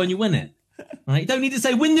that, and you go and you win it. Right? You don't need to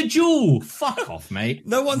say, win the duel! Fuck off, mate.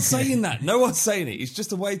 No one's saying that. No one's saying it. It's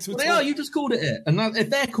just a way to... Well, they are, you just called it. And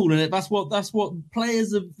if they're calling it, that's what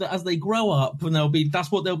players, as they grow up, and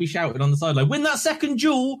that's what they'll be shouting on the sideline. Win that second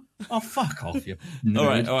duel! Oh, fuck off, you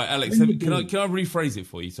nerd. All right, Alex, can I rephrase it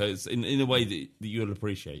for you so it's in a way that you'll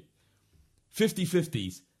appreciate?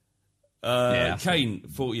 50-50s. Kane,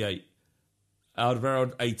 48.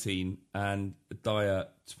 Alderweireld 18 and Dyer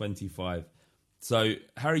 25. So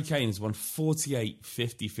Harry Kane has won 48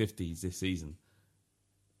 50-50s this season.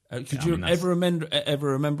 Could you ever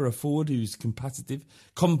remember a forward who's combative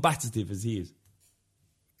as he is?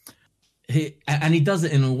 He does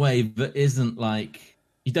it in a way that isn't like,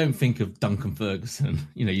 you don't think of Duncan Ferguson.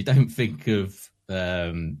 You don't think of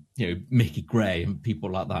Mickey Gray and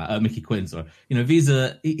people like that. Mickey Quinn, sorry.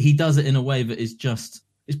 He does it in a way that is just.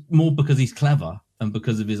 It's more because he's clever and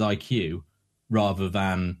because of his IQ rather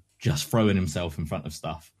than just throwing himself in front of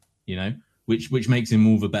stuff, which makes him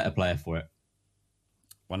more of a better player for it.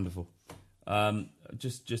 Wonderful.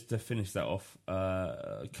 Just to finish that off,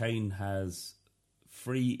 Kane has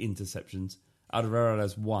 3 interceptions. Alderweireld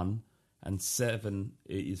has 1 and 7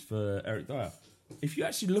 is for Eric Dyer. If you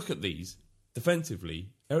actually look at these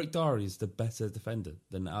defensively, Eric Dyer is the better defender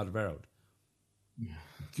than Alderweireld.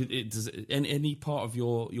 Does any part of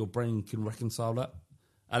your brain can reconcile that?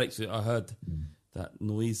 Alex, I heard that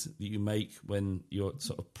noise that you make when you're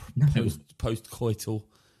sort of post-coital,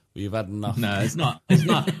 where you've had enough. No, it's not. It's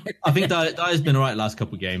not. I think Dyer's been all right last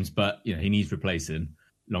couple of games, but he needs replacing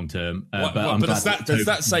long term. Does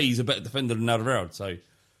that say he's a better defender than Alderweireld? So,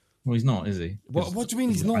 well, he's not, is he? What do you mean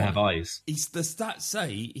he's not? I have eyes. The stats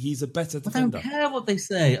say he's a better defender. I don't care what they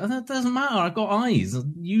say. That doesn't matter. I've got eyes.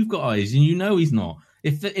 You've got eyes, and he's not.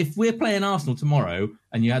 If we're playing Arsenal tomorrow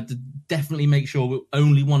and you had to definitely make sure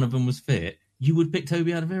only one of them was fit, you would pick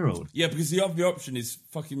Toby Alderweireld. Yeah, because the other option is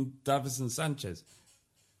fucking Davison Sanchez.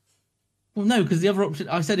 Well, no, because the other option,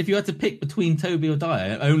 I said if you had to pick between Toby or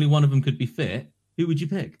Dyer, only one of them could be fit, who would you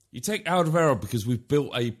pick? You take Alderweireld because we've built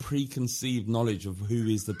a preconceived knowledge of who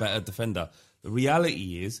is the better defender. The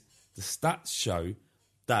reality is the stats show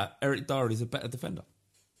that Eric Dyer is a better defender.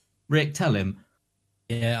 Rick, tell him.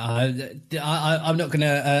 Yeah, I'm not going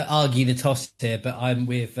to argue the toss here, but I'm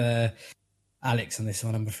with Alex on this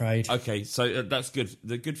one, I'm afraid. Okay, so that's good.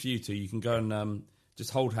 They're good for you two. You can go and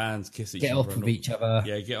just hold hands, kiss each other. Get off of each other.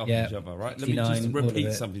 Yeah, get off each other, right? Let me just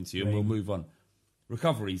repeat something to you and we'll move on.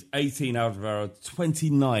 Recoveries, 18 Alderweireld,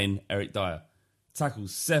 29 Eric Dyer.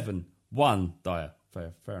 Tackles, 7, 1 Dyer.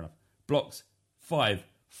 Fair enough. Blocks, 5,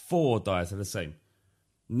 4 Dyer, so the same.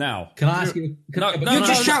 Now, can I ask you? You're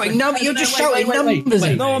just shouting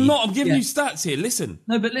numbers. No, I'm not. I'm giving you stats here. Listen.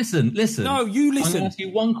 No, but listen. No, you listen. I'm going to ask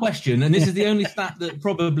you one question, and this is the only stat that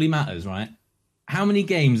probably matters, right? How many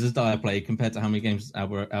games has Dyer played compared to how many games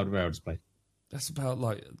Alderweireld has played? That's about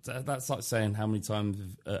that's like saying how many times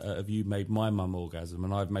have you made my mum orgasm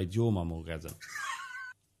and I've made your mum orgasm.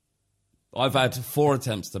 I've had 4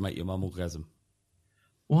 attempts to make your mum orgasm.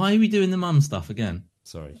 Why are we doing the mum stuff again?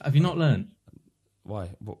 Sorry. Have you not learned?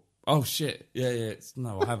 Why? What? Oh, shit. Yeah.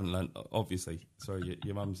 No, I haven't learned, obviously. Sorry,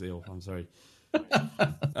 your mum's ill. I'm sorry.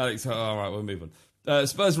 Alex, all right, we'll move on.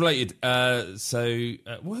 Spurs related.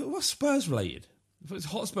 What's Spurs related? If it's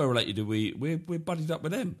Hotspur related, we're buddied up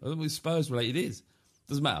with them. I don't know what Spurs related is.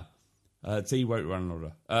 Doesn't matter. T won't run an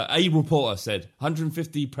order. A reporter said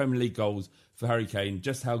 150 Premier League goals for Harry Kane.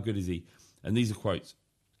 Just how good is he? And these are quotes.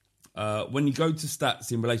 When you go to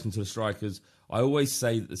stats in relation to the strikers, I always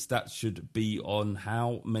say that the stats should be on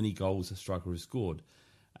how many goals a striker has scored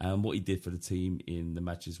and what he did for the team in the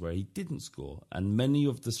matches where he didn't score. And many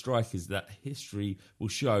of the strikers, that history will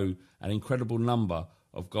show an incredible number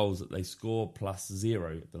of goals that they score plus 0.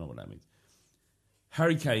 I don't know what that means.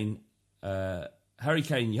 Harry Kane,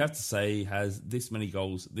 you have to say, has this many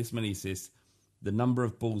goals, this many assists, the number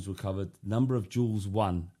of balls recovered, number of duels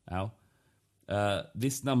won, Al.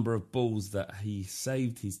 This number of balls that he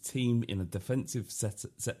saved his team in a defensive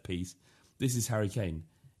set piece. This is Harry Kane.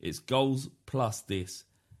 It's goals plus this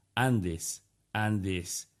and this and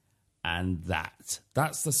this and that.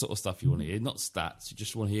 That's the sort of stuff you want to hear, not stats. You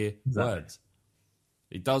just want to hear words.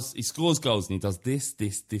 He scores goals and he does this,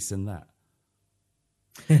 and that.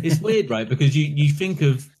 It's weird, right? Because you think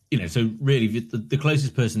of, so really the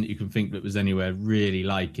closest person that you can think that was anywhere really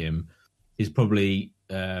like him is probably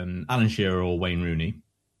Alan Shearer or Wayne Rooney.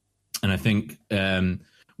 And I think Wayne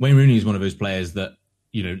Rooney is one of those players that,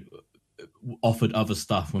 offered other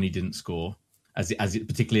stuff when he didn't score,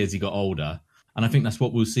 particularly as he got older. And I think that's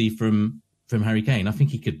what we'll see from Harry Kane. I think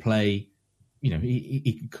he could play,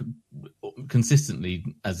 he could consistently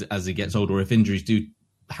as he gets older, if injuries do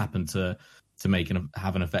happen to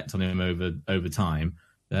have an effect on him over time,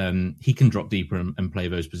 he can drop deeper and play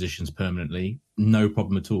those positions permanently, no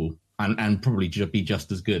problem at all, and probably be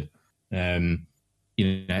just as good.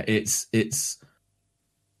 It's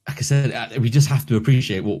like I said, we just have to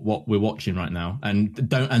appreciate what we're watching right now, and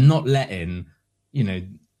not letting,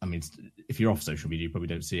 if you're off social media, you probably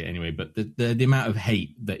don't see it anyway, but the amount of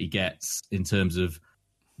hate that he gets in terms of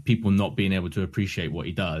people not being able to appreciate what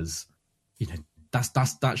he does,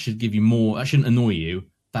 that should give you more. That shouldn't annoy you.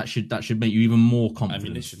 That should make you even more confident.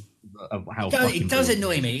 Ammunition. Of how it does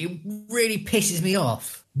annoy me. It really pisses me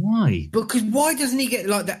off. Why? Because why doesn't he get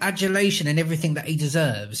the adulation and everything that he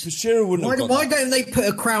deserves? Sure wouldn't. Why don't they put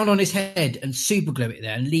a crown on his head and super glue it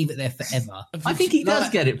there and leave it there forever? I think he does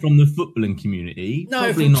get it from the footballing community. No,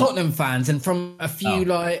 probably from not. Tottenham fans and from a few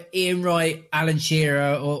Ian Wright, Alan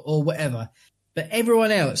Shearer, or whatever. But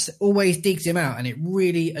everyone else always digs him out, and it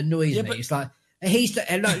really annoys me. It's like he's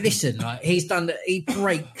he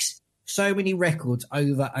breaks so many records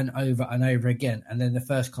over and over and over again, and then the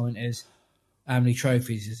first comment is, how many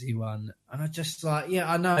trophies has he won? And I just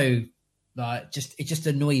I know, it just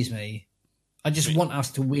annoys me. I just want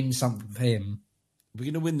us to win something for him. We're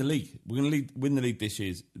going to win the league. We're going to win the league this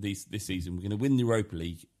season. We're going to win the Europa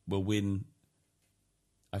League. We'll win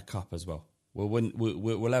a cup as well.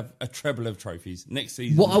 We'll have a treble of trophies next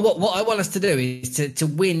season. What I want us to do is to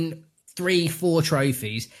win 3-4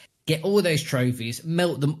 trophies. Get all those trophies,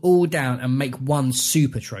 melt them all down, and make one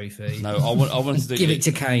super trophy. No, I want to give it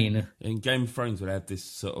to Kane. In Game of Thrones, where they have this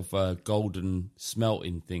sort of golden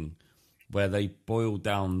smelting thing, where they boil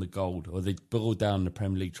down the gold, or they boil down the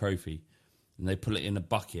Premier League trophy, and they put it in a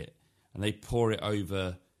bucket, and they pour it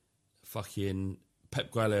over fucking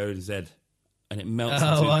Pep Guardiola's head, and it melts. into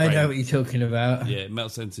his brain. I know what you're talking about. Yeah, it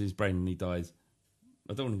melts into his brain, and he dies.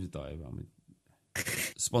 I don't want him to die.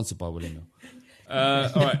 Sponsored by William Mill. All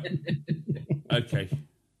right. Okay.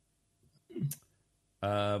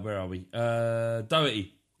 Where are we?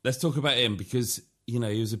 Doherty. Let's talk about him because he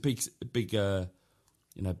was a big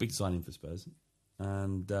signing for Spurs,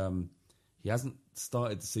 and he hasn't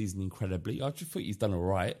started the season incredibly. I just think he's done all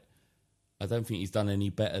right. I don't think he's done any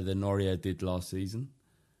better than Aurier did last season,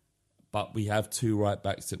 but we have 2 right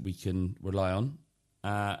backs that we can rely on.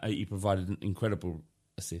 He provided an incredible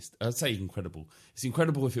assist. I'd say incredible. It's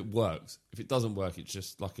incredible if it works. If it doesn't work, it's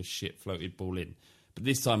just like a shit floated ball in. But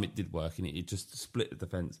this time it did work, and it just split the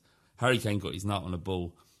defence. Harry Kane got his nut on the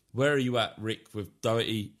ball. Where are you at, Rick, with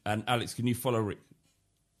Doherty? And Alex, can you follow Rick?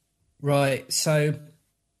 Right. So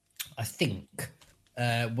I think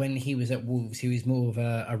when he was at Wolves, he was more of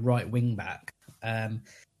a right wing back. And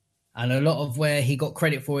a lot of where he got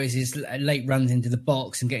credit for is his late runs into the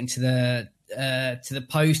box and getting to the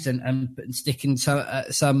post and sticking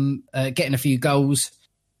some getting a few goals,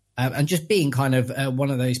 and just being kind of one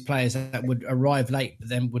of those players that would arrive late but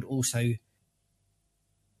then would also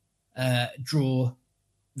draw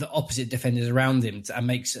the opposite defenders around him and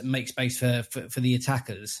make space for the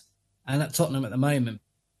attackers. And at Tottenham at the moment,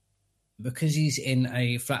 because he's in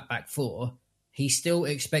a flat back four, he's still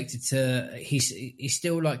expected to. He's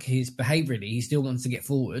still like his behaviourally. He still wants to get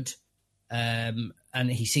forward, and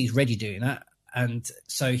he sees Reggie doing that, and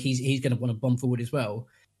so he's going to want to bomb forward as well.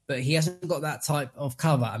 But he hasn't got that type of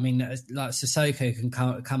cover. I mean, like Sissoko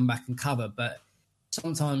can come back and cover, but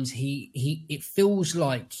sometimes it feels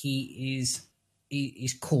like he's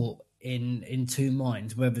caught in two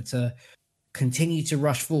minds, whether to continue to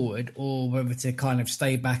rush forward or whether to kind of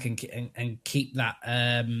stay back and keep that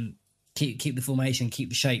keep the formation, keep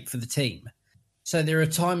the shape for the team. So there are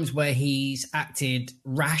times where he's acted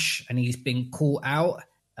rash and he's been caught out,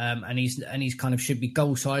 and he's kind of should be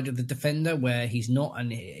goal side of the defender where he's not,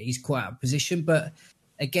 and he's quite out of position. But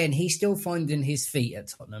again, he's still finding his feet at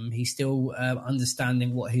Tottenham. He's still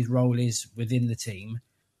understanding what his role is within the team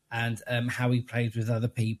and how he plays with other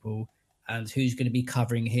people and who's going to be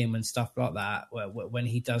covering him and stuff like that when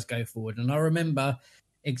he does go forward. And I remember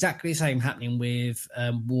exactly the same happening with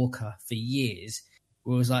Walker for years. It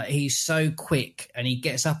was like he's so quick and he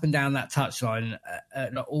gets up and down that touchline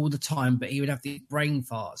like all the time, but he would have these brain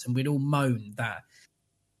farts and we'd all moan that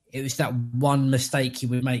it was that one mistake he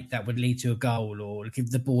would make that would lead to a goal or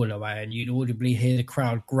give the ball away, and you'd audibly hear the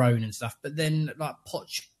crowd groan and stuff. But then like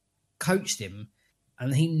Poch coached him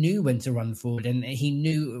and he knew when to run forward and he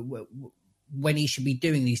knew when he should be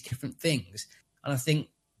doing these different things. And I think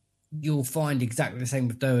you'll find exactly the same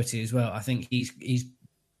with Doherty as well. I think he's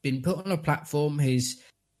been put on a platform. His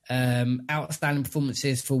outstanding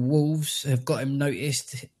performances for Wolves have got him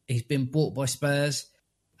noticed. He's been bought by Spurs,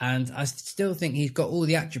 and I still think he's got all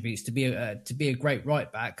the attributes to be a great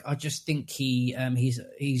right back. I just think he's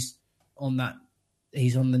on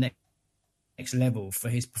the next level for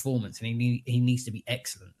his performance, and he needs to be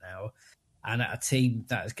excellent now, and at a team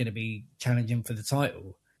that is going to be challenging for the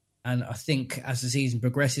title. And I think as the season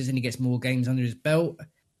progresses and he gets more games under his belt,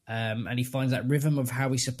 and he finds that rhythm of how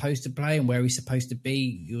he's supposed to play and where he's supposed to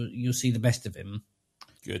be, you'll see the best of him.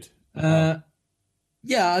 Good. I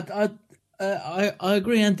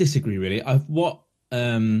agree and disagree, really.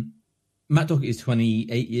 Matt Doherty is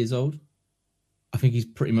 28 years old. I think he's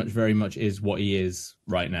very much is what he is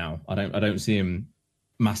right now. I don't see him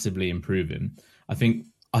massively improving. I think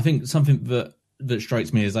something that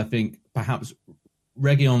strikes me is I think perhaps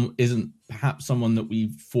Reguilon isn't perhaps someone that we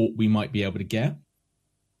thought we might be able to get.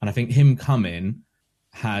 And I think him coming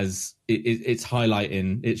it's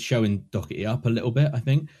highlighting, it's showing Doherty up a little bit, I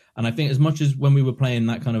think. And I think as much as when we were playing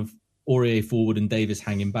that kind of Aurier forward and Davis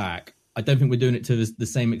hanging back, I don't think we're doing it to the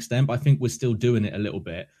same extent, but I think we're still doing it a little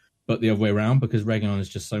bit, but the other way around, because Reguilon is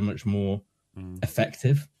just so much more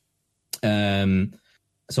effective.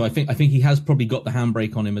 So I think he has probably got the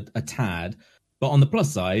handbrake on him a tad. But on the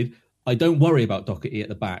plus side, I don't worry about Doherty at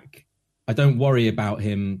the back. I don't worry about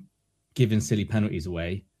him giving silly penalties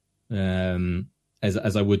away,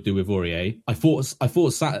 as I would do with Aurier. I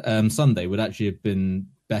thought Sunday would actually have been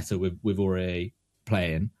better with Aurier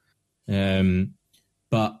playing.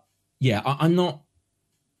 But yeah, I'm not.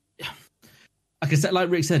 Like I said, like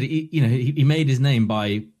Rick said, he made his name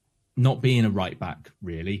by not being a right back,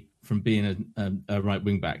 really, from being a right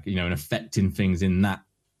wing back, and affecting things in that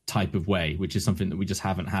type of way, which is something that we just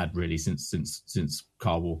haven't had really since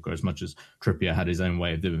Kyle Walker, as much as Trippier had his own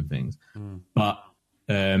way of doing things. But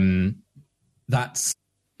that's,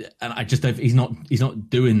 and I just don't, he's not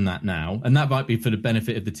doing that now, and that might be for the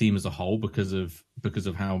benefit of the team as a whole because of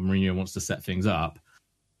how Mourinho wants to set things up.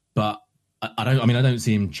 But I don't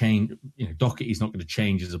see him change. Doherty's not going to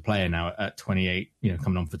change as a player now at 28.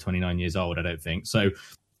 Coming on for 29 years old. I don't think so.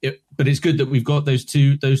 But it's good that we've got those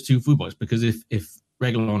two fullbacks, because if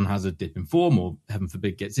Reguilon has a dip in form, or heaven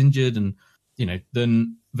forbid gets injured, and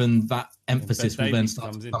then that emphasis will then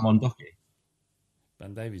start to come on Doherty.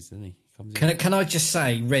 Ben Davies, isn't he? Can I just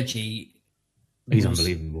say, Reggie? He's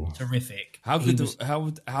unbelievable. Terrific. How good was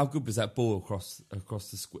that ball across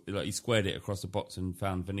the like he squared it across the box and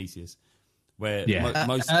found Vinicius? Where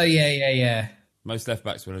most left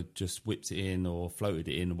backs would have just whipped it in or floated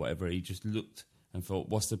it in or whatever. He just looked and thought,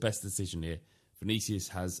 "What's the best decision here?" Vinicius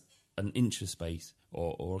has an inch of space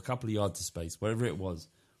or a couple of yards of space, wherever it was.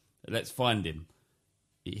 Let's find him.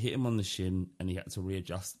 It hit him on the shin and he had to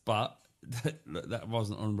readjust, but that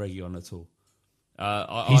wasn't on Reguilon at all.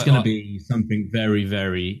 He's going to be something very,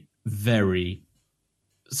 very, very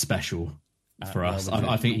special for us.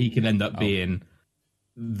 I think he could end up being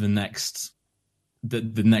the next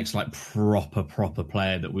like proper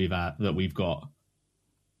player that we've got.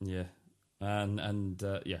 Yeah, and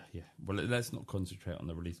yeah. Well, let's not concentrate on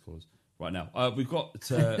the release clause right now. We've got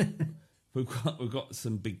we've got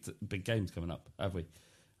some big games coming up, have we?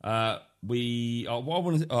 What I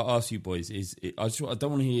want to ask you boys is, I don't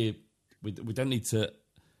want to hear. We don't need to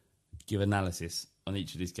give analysis on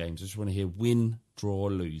each of these games. I just want to hear win, draw,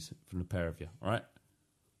 or lose from the pair of you. All right.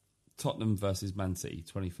 Tottenham versus Man City,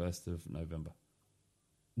 21st of November.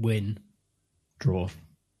 Win. Draw.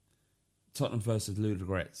 Tottenham versus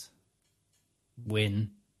Ludogorets.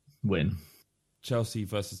 Win. Win. Chelsea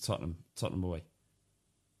versus Tottenham. Tottenham away.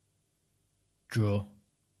 Draw.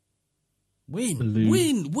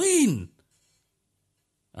 Win.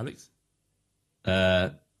 Alex?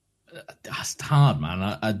 That's hard,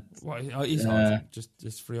 man. It's hard.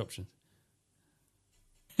 Just three options.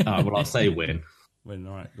 Well, I'll say win. Win,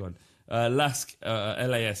 all right, go on. LASK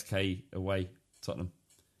away, Tottenham.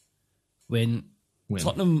 Win.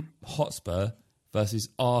 Tottenham Hotspur versus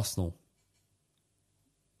Arsenal.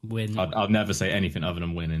 Win. I'll never say anything other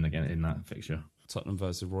than winning again in that fixture. Tottenham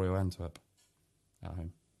versus Royal Antwerp at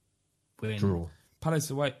home. Win. Draw. Palace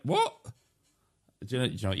away. What? Do you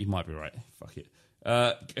know what? You might be right. Fuck it.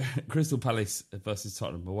 Crystal Palace versus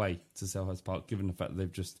Tottenham away to Selhurst Park, given the fact that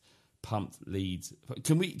they've just pumped Leeds.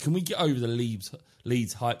 Can we get over the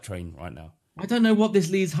Leeds hype train right now? I don't know what this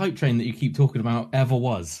Leeds hype train that you keep talking about ever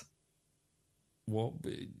was. What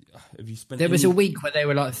have you spent? There was a week where they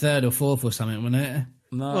were like third or fourth or something, wasn't it?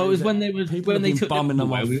 No, it was when they took bumming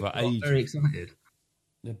them off for ages. Very excited.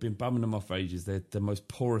 They've been bumming them off for ages. They're the most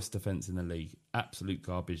porous defence in the league. Absolute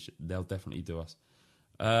garbage. They'll definitely do us.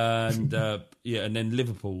 And and then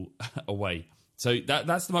Liverpool away. So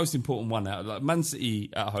that's the most important one out. Like Man City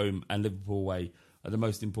at home and Liverpool away are the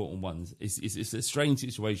most important ones. It's a strange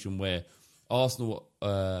situation where Arsenal,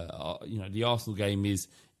 the Arsenal game is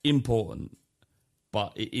important,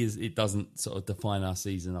 but it doesn't sort of define our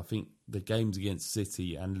season. I think the games against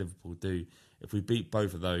City and Liverpool do. If we beat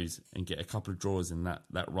both of those and get a couple of draws in that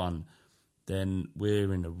run, then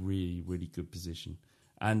we're in a really, really good position.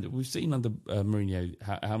 And we've seen under Mourinho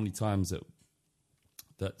how many times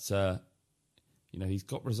that he's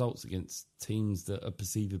got results against teams that are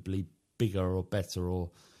perceivably bigger or better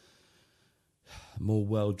or more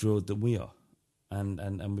well-drilled than we are.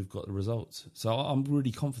 And we've got the results. So I'm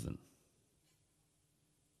really confident.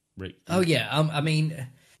 Rick? Oh, yeah. I mean,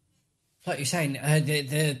 like you're saying,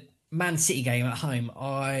 the Man City game at home,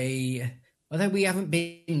 although we haven't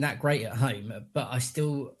been that great at home, but I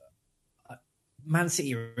still... Man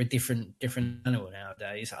City are a different animal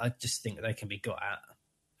nowadays. I just think they can be got at,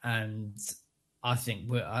 and I think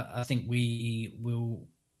we will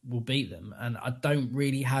beat them. And I don't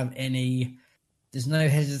really have any. There's no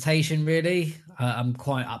hesitation really. I'm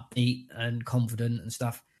quite upbeat and confident and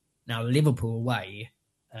stuff. Now Liverpool away,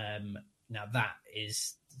 now that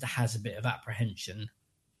has a bit of apprehension.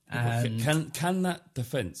 Can that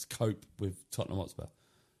defence cope with Tottenham Hotspur?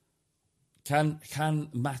 Can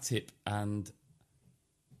Matip and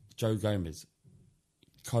Joe Gomez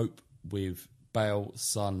cope with Bale,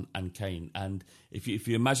 Son, and Kane? And if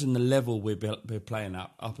you imagine the level we're playing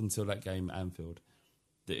at up until that game at Anfield,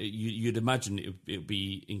 you'd imagine it would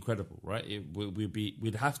be incredible, right?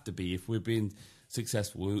 We'd have to be if we're being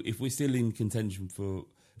successful. If we're still in contention for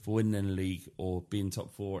winning the league or being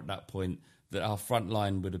top four at that point, that our front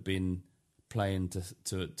line would have been playing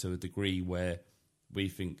to a degree where we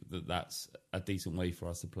think that's a decent way for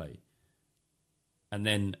us to play. And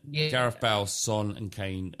then Gareth Bale, Son and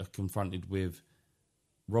Kane are confronted with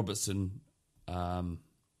Robertson, Joe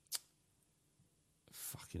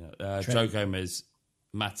Gomez,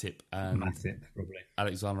 Matip and probably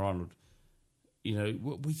Alexander-Arnold.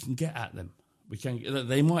 We can get at them. We can.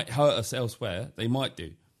 They might hurt us elsewhere. They might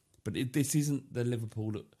do. But this isn't the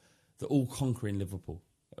Liverpool, the all-conquering Liverpool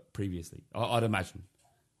previously. I'd imagine.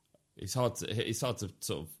 It's hard to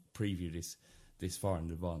sort of preview this far in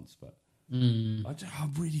advance, but I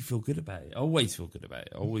really feel good about it. I always feel good about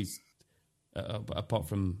it. I always, apart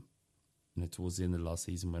from towards the end of last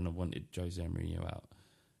season when I wanted Jose Mourinho out.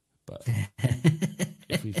 But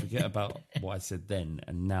if we forget about what I said then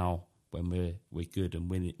and now when we're good and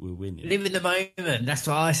we're winning. Live in the moment. That's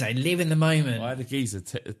what I say. Live in the moment. I had a geezer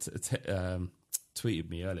tweeted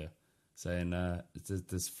me earlier saying,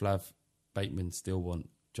 does Flav Bateman still want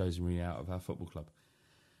Jose Mourinho out of our football club?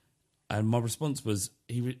 And my response was,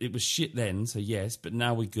 it was shit then, so yes, but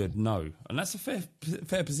now we're good, no. And that's a fair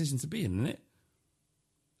position to be in, isn't it?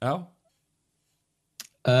 Al?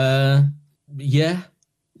 Yeah.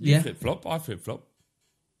 You flip-flop, I flip-flop.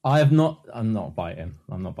 I'm not biting.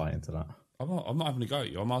 I'm not biting to that. I'm not having a go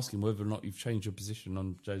at you. I'm asking whether or not you've changed your position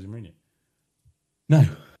on Jose Mourinho. No,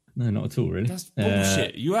 not at all, really. That's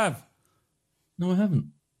bullshit. You have. No, I haven't.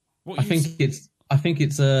 I think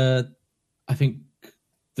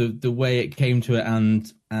the way it came to it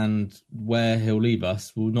and where he'll leave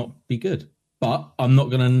us will not be good. But I'm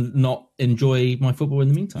not going to not enjoy my football in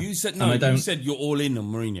the meantime. You said no. You said you're all in on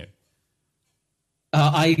Mourinho.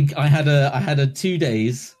 I had a 2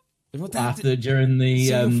 days after during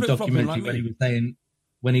the documentary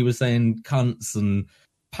when he was saying cunts and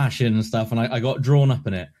passion and stuff, and I got drawn up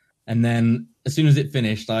in it. And then as soon as it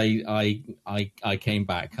finished, I came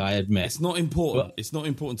back. I admit it's not important. It's not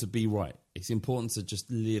important to be right. It's important to just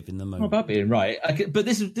live in the moment. Not about being right, but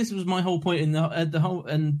this was my whole point in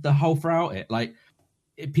the whole throughout it. Like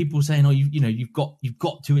people saying, "Oh, you've got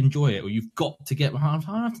to enjoy it, or you've got to get." I don't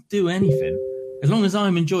have to do anything as long as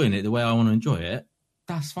I'm enjoying it the way I want to enjoy it.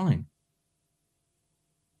 That's fine.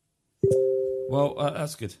 Well,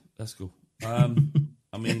 that's good. That's cool. I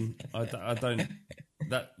mean, I don't.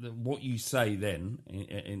 That what you say then,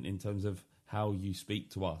 in terms of how you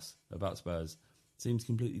speak to us about Spurs, seems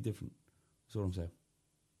completely different. That's all I'm saying.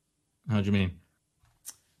 How do you mean?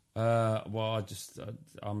 Well, I'm just going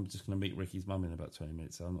to meet Ricky's mum in about 20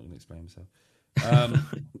 minutes, so I'm not going to explain myself.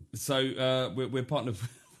 So we're partnered. For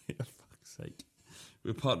fuck's sake,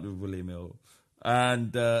 we're partnered with William Hill,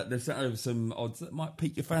 and they've sent over some odds that might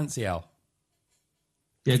pique your fancy, Al.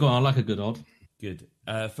 Yeah, go on. I like a good odd. Good.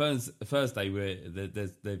 Thursday,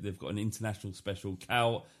 they've got an international special.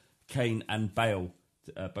 Kane and Bale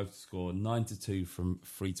both score 9-2 from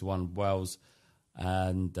 3-1. Wales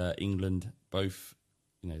and England both.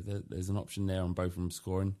 There's an option there on both of them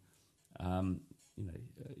scoring. Bale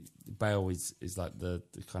is like the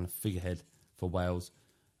kind of figurehead for Wales.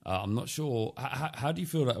 I'm not sure. How do you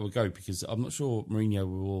feel that will go? Because I'm not sure Mourinho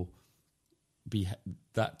will be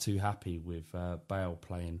that too happy with Bale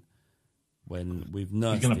playing when we've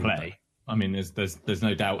nursed. He's going to play. I mean, there's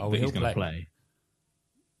no doubt that he's going to play.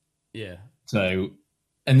 Yeah. So,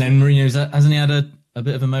 and then Mourinho's hasn't he had a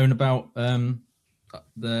bit of a moan about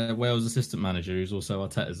the Wales assistant manager, who's also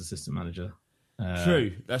Arteta's assistant manager.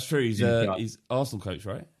 True, that's true. He's Arsenal coach,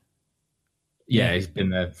 right? Yeah, he's been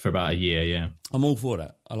there for about a year. Yeah, I'm all for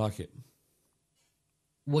that. I like it.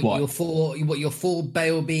 What you're for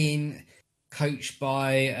Bale being coached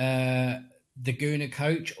by the Gooner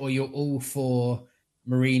coach, or you're all for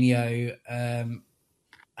Mourinho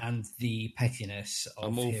and the pettiness of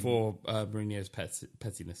I'm all him? for Mourinho's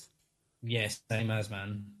pettiness. Yes, same as,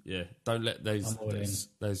 man. Yeah, don't let those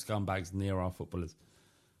scumbags near our footballers.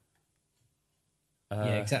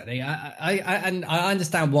 Yeah, exactly. I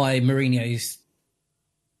understand why Mourinho's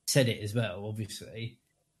said it as well. Obviously,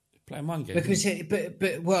 playing mind games. Because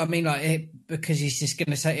because he's just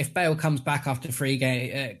going to say if Bale comes back after playing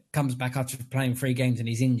 3 games and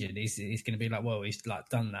he's injured, he's going to be like, well, he's like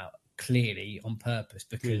done that clearly on purpose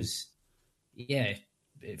because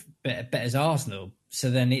better's Arsenal. So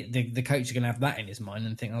then the coach is going to have that in his mind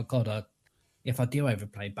and think, oh God, if I do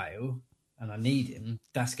overplay Bale and I need him,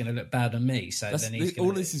 that's going to look bad on me. So then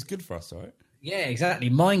this is good for us, all right? Yeah, exactly.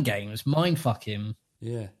 Mind games, mind fuck him.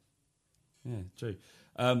 Yeah, true.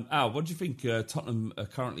 Al, what do you think? Tottenham are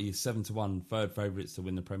currently 7-1, third favourites to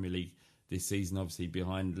win the Premier League this season, obviously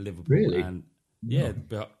behind Liverpool. Really? And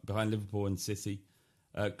behind Liverpool and City.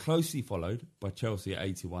 Closely followed by Chelsea at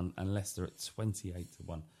 81 and Leicester at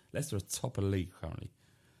 28-1. Leicester are top of the league currently.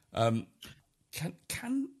 Can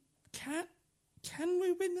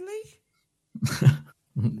we win the league?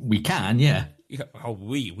 We can, yeah. Oh,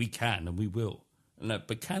 we can and we will. No,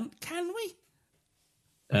 but can we?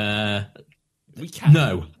 We can.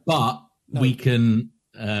 No, but we can.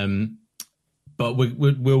 But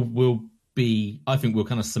we'll be. I think we'll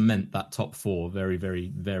kind of cement that top 4 very,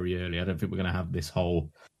 very, very early. I don't think we're going to have this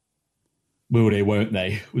whole will they, won't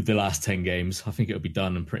they with the last 10 games. I think it'll be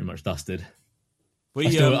done and pretty much dusted.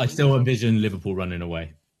 I still envision Liverpool running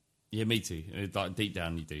away. Yeah, me too. Like deep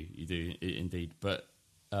down, you do indeed. But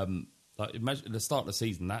like imagine the start of the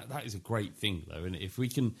season. That is a great thing, though. And if we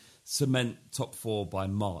can cement top 4 by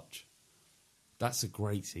March, that's a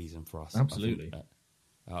great season for us. Absolutely.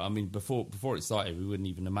 I mean, before it started, we wouldn't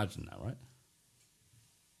even imagine that, right?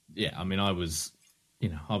 Yeah, I mean, I would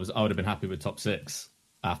have been happy with top 6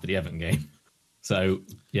 after the Everton game. So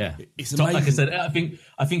yeah, it's amazing. Like I said, I think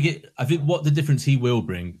what the difference he will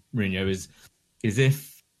bring, Mourinho, is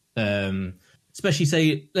if, especially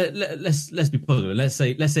say let's be positive. Let's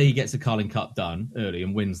say he gets the Carling Cup done early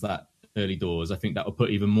and wins that early doors. I think that will put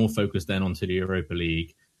even more focus then onto the Europa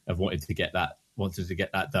League of wanting to get that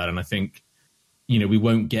done. And I think, we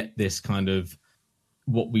won't get this kind of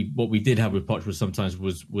what we did have with Poch was sometimes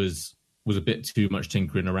was a bit too much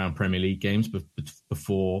tinkering around Premier League games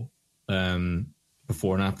before and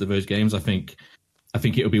after those games. I think I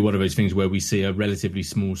think it'll be one of those things where we see a relatively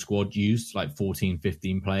small squad used, like 14,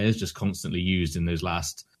 15 players, just constantly used in those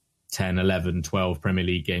last 10, 11, 12 Premier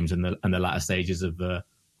League games and the latter stages of the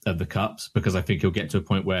Cups, because I think he'll get to a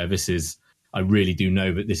point where I really do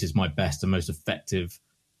know that this is my best and most effective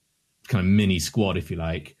kind of mini squad, if you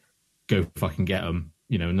like. Go fucking get them.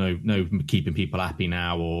 No keeping people happy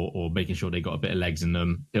now or making sure they got a bit of legs in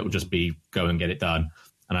them. It'll just be go and get it done.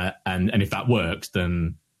 And if that works,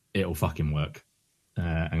 then it'll fucking work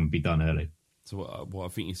and be done early. So what I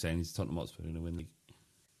think you're saying is Tottenham Hotspur going to win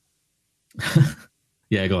the...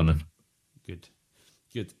 Yeah, go on then. Good.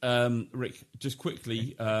 Rick, just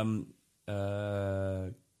quickly, Kevin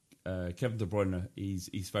De Bruyne,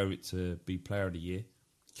 he's favourite to be Player of the Year.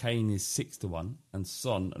 Kane is 6-1, and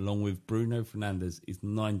Son, along with Bruno Fernandes, is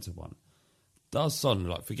 9-1. Does Son,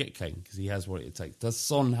 forget Kane because he has what it takes? Does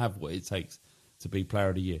Son have what it takes to be Player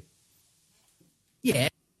of the Year? Yeah,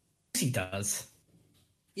 he does.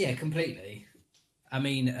 Yeah, completely. I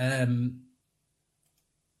mean, in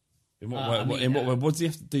what way? What does he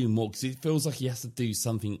have to do more? Because it feels like he has to do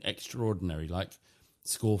something extraordinary, like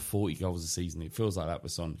score 40 goals a season. It feels like that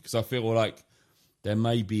with Son. Because I feel like there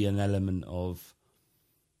may be an element of,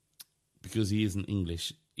 because he isn't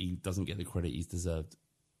English, he doesn't get the credit he's deserved.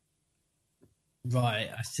 Right,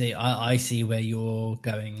 I see. I see where you're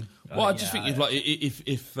going. Well, I just think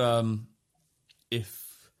if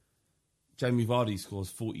Jamie Vardy scores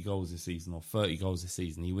 40 goals this season or 30 goals this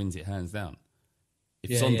season, he wins it hands down.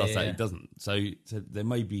 If Son does that, he doesn't. So there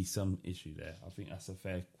may be some issue there. I think that's a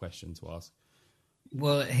fair question to ask.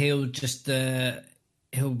 Well, he'll just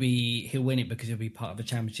he'll win it because he'll be part of a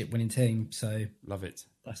championship winning team. So love it.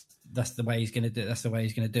 That's the way he's going to do it. That's the way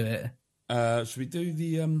he's going to do it. Should we do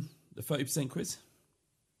the 30% quiz?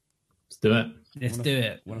 Let's do it. Let's do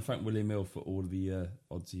it. I want to thank William Mill for all the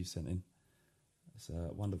odds you sent in. It's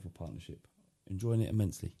a wonderful partnership. Enjoying it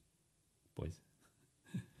immensely, boys.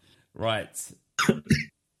 Right.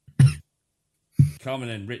 Carmen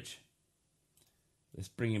and Rich. Let's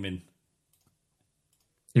bring him in.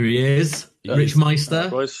 Here he is. Rich Meister.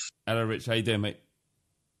 Hello, Rich. How you doing, mate?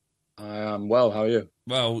 I am well. How are you?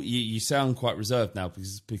 Well, you sound quite reserved now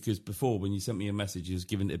because before, when you sent me a message, you was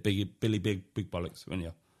giving it a big bollocks, weren't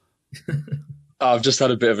you? I've just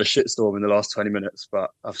had a bit of a shitstorm in the last 20 minutes,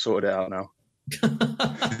 but I've sorted it out now.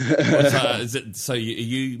 So are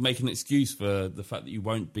you making an excuse for the fact that you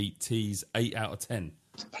won't beat T's 8 out of 10?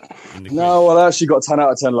 No, well, I actually got 10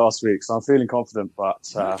 out of 10 last week, so I'm feeling confident, but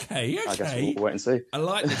okay. I guess we'll wait and see. I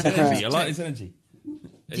like this energy.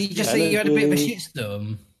 Did you just say you had a bit of a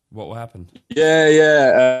shitstorm? What happened?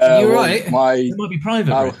 Yeah. You right? It might be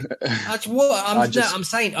private. That's what I'm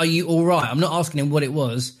saying. Are you all right? I'm not asking him what it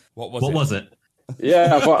was. What was it?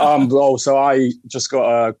 Yeah, so I just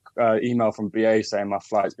got a email from BA saying my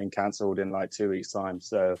flight's been cancelled in like 2 weeks' time,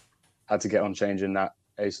 so had to get on changing that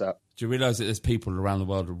ASAP. Do you realise that there's people around the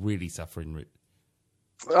world who are really suffering, Rick?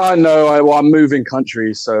 I know. I'm moving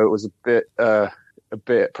countries, so it was a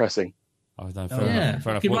bit pressing. Oh, no, fair enough.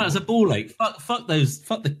 Right, as a ball ache. Fuck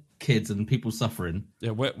the kids and people suffering.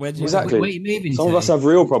 Yeah, where do you exactly? Where are you moving Some to? of us have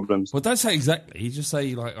real problems. Well, don't say exactly. You just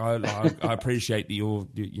say like I appreciate that you're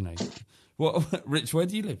you know. What, Rich? Where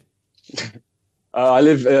do you live?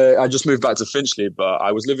 I just moved back to Finchley, but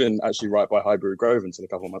I was living actually right by Highbury Grove until a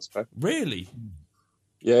couple of months ago. Really?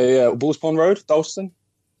 Yeah. Balls Pond Road, Dalston.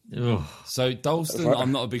 Ugh. So Dalston, right.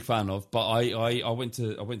 I'm not a big fan of, but I went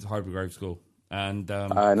to Highbury Grove School, and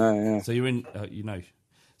I know. Yeah. So you're in,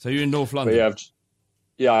 so you're in North London.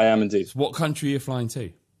 Yeah, I am indeed. So what country are you flying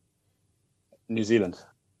to? New Zealand.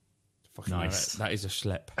 Fucking nice. That is a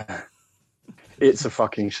schlep. It's a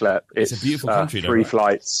fucking schlep. It's a beautiful country, 3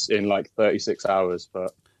 flights in like 36 hours,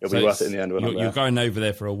 but it'll be worth it in the end. You're going over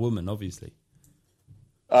there for a woman, obviously.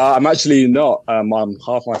 I'm actually not.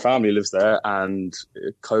 Half my family lives there, and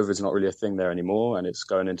COVID's not really a thing there anymore, and it's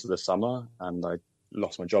going into the summer, and I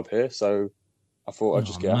lost my job here, so I thought I'd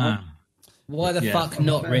just get out. Why the fuck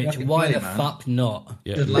not, Rich? Why the fuck not?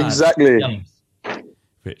 Yeah. Exactly.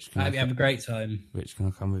 Rich, have a great time. Rich, can I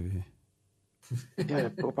come with you? Yeah,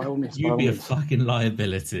 by all means. You'd be a fucking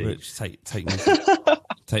liability. Rich, take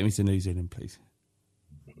me to New Zealand, please.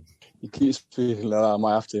 You keep speaking like that, I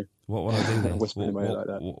might have to. What would I do there? Whisper in my ear like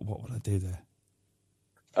that. What would I do there?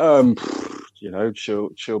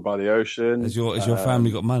 Chill by the ocean. Has your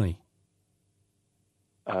family got money?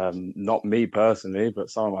 Not me personally, but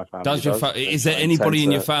some of my family. Is there anybody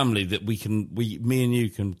in your family that me and you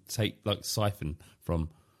can take like siphon from?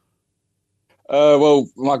 Well,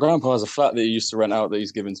 my grandpa has a flat that he used to rent out that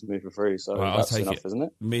he's given to me for free, so Right, that's enough, isn't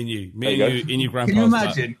it? Me and you in your grandpa's Can you flat.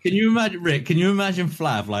 imagine? Can you imagine, Rick? Can you imagine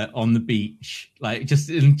Flav like on the beach, like just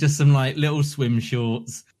in just some like little swim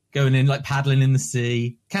shorts, going in like paddling in the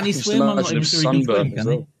sea? Can he swim? I'm not even sure he can swim. Can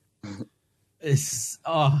he?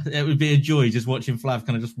 It would be a joy just watching Flav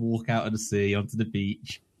kind of just walk out of the sea onto the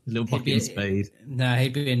beach, a little bucket and spade. No,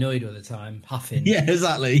 he'd be annoyed all the time, huffing. Yeah,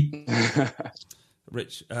 exactly.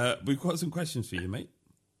 Rich, we've got some questions for you, mate.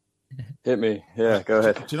 Hit me. Yeah, go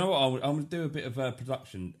ahead. Do you know what? I'm going to do a bit of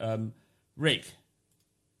production. Rick.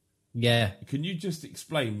 Yeah. Can you just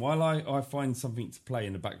explain, while I find something to play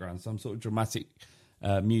in the background, some sort of dramatic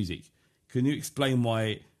music, can you explain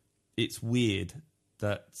why it's weird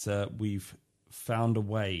that we've found a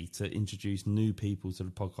way to introduce new people to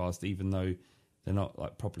the podcast, even though they're not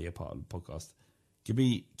like properly a part of the podcast? Give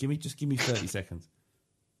me 30 seconds.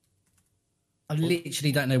 I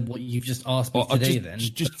literally don't know what you've just asked me to do. Then,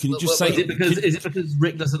 can you just say? Is it because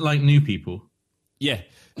Rick doesn't like new people? Yeah,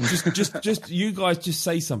 just you guys just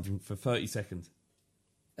say something for 30 seconds.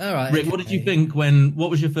 All right, Rick. What did you think when? What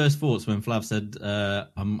was your first thoughts when Flav said,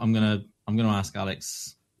 "I'm gonna ask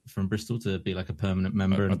Alex from Bristol to be like a permanent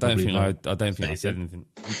member"? I don't think I said anything.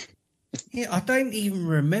 Yeah, I don't even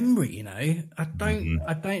remember it. I don't.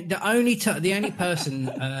 The only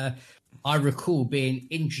person I recall being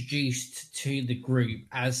introduced to the group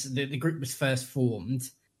as the group was first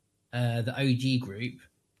formed, the OG group,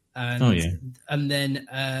 and then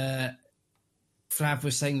Flav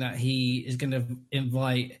was saying that he is going to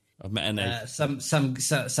invite some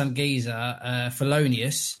geezer,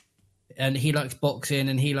 Felonius, and he likes boxing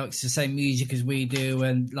and he likes the same music as we do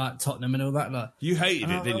and like Tottenham and all that. Like, you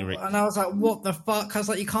hated it, didn't you, Rick? And I was like, what the fuck? I was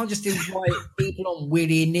like, you can't just invite people on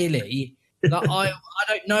willy-nilly. Like I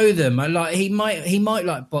don't know them. He might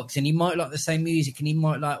like boxing, he might like the same music, and he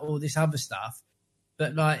might like all this other stuff.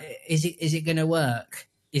 But like, is it going to work?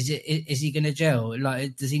 Is he going to gel?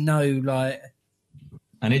 Like, does he know? Like,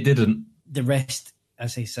 and it didn't. The rest,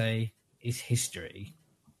 as they say, is history.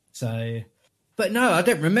 So, but no, I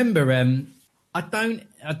don't remember. I don't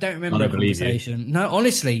remember the conversation. No,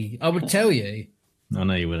 honestly, I would tell you. I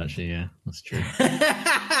know you would actually. Yeah, that's true.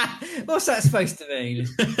 What's that supposed to mean?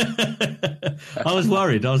 I was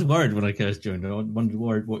worried when I first joined. I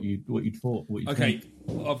worried what you'd thought. Okay,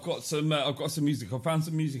 I've got some music. I found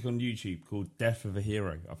some music on YouTube called "Death of a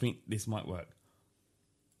Hero." I think this might work.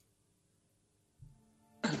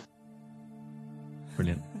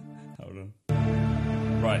 Brilliant. Hold on.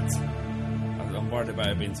 Right, I'm worried about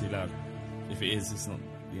it being too loud. If it is, it's not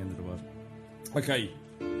the end of the world. Okay.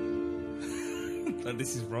 No,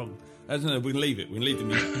 this is wrong. I don't know. We can leave it. We can leave the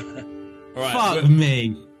music. All right. Fuck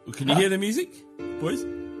me. Can you hear the music, boys?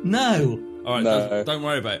 No. All right. No. Don't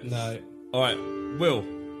worry about it. No. All right. Will,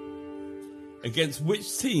 against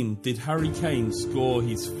which team did Harry Kane score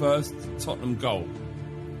his first Tottenham goal?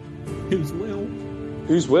 Who's Will?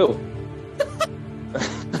 Who's Will?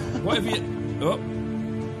 What have you... Oh.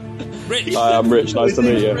 Rich. Hi, I'm Rich. Nice to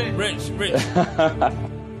meet you. Rich.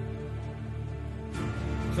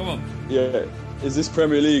 Come on. Yeah. Is this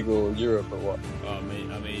Premier League or Europe or what? Oh, I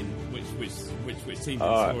mean, which team?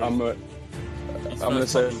 I'm going to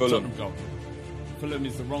say Fulham. Fulham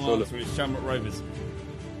is the wrong answer. It's Shamrock Rovers.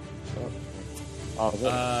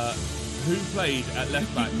 Who played at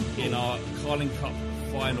left back in our Carling Cup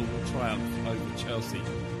final triumph over Chelsea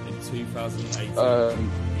in 2018?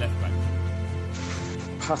 Left back.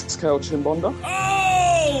 Pascal Chimbonda.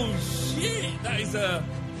 Oh shit! That's a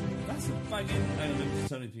banging. Hang on, let me just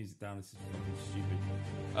turn the music down. This is fucking stupid.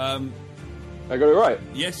 I got it right.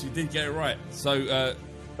 Yes, you did get it right. So,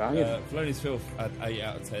 Felonious Filth at 8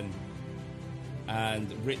 out of 10,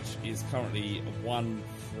 and Rich is currently 1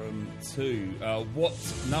 from 2.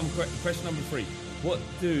 Question number 3? What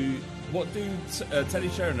do Teddy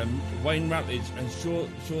Sheringham, Wayne Rutledge, and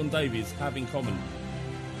Sean Davies have in common?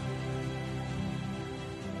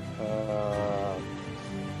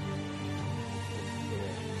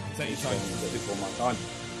 Take your time. Before my time.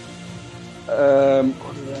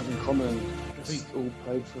 What do they have in common? They all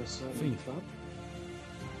played for a certain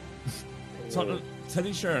club.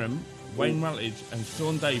 Teddy Sheringham, Wayne Rutledge, and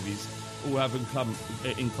Sean Davies all have in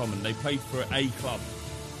common. They played for a club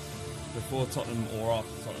before Tottenham or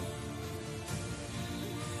after Tottenham.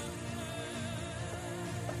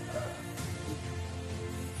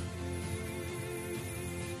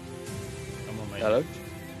 Come on, mate. Hello?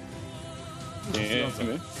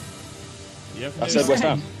 Yeah, I said West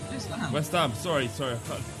Ham. West Ham. Sorry. I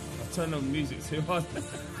turned on music too hard. Do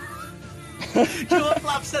you know what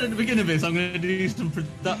Flav said at the beginning of this? I'm going to do some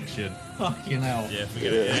production. Fucking hell. Yeah,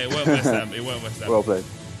 forget it. Yeah, it weren't West Ham. Well played.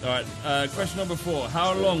 All right, question number 4.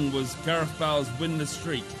 How long was Gareth Bale's winless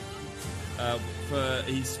streak for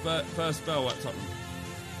his first spell at Tottenham?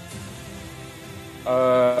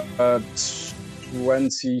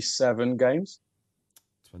 27 games.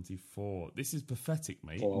 24. This is pathetic,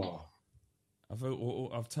 mate. Oh.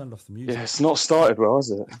 I've turned off the music. Yeah, it's not started well, has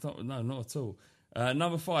it? No, not at all.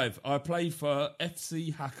 Number 5. I played for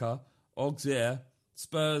FC Haka, Auxerre,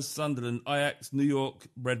 Spurs, Sunderland, Ajax, New York,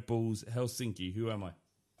 Red Bulls, Helsinki. Who am I?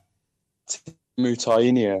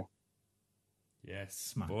 Mutainia.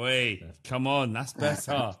 Yes, boy. Come on, that's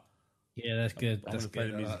better. Yeah, that's good. I'm That's going to play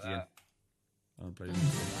good. the music again. I'm going to play the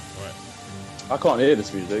music again. All right. I can't hear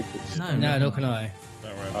this music. No, nor can I.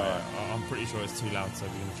 Don't worry about it. I'm pretty sure it's too loud, so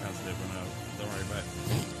we're going to cancel everyone out. Don't worry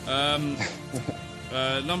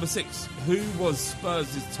about it. Number 6. Who was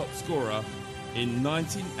Spurs' top scorer in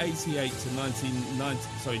 1998 to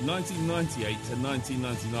 1998 to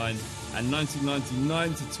 1999 and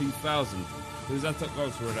 1999 to 2000? Who was that top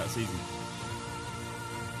goal scorer that season?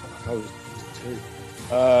 That was 2.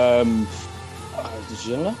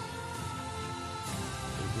 Ginola?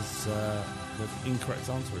 It was the incorrect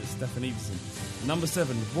answer. It's S10E20. Number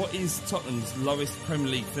 7. What is Tottenham's lowest Premier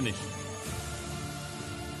League finish?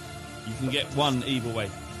 You can get one either way.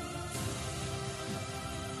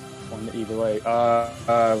 One either way.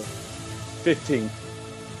 15th.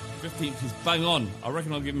 15th is bang on. I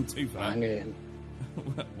reckon I'll give him 2 for that. Bang in.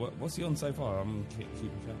 What's he on so far? I'm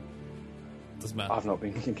keeping count. Doesn't matter. I've not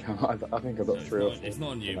been keeping count. I think I've got 3 or 4. It's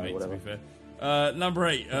not on you, mate, whatever. to be fair. Number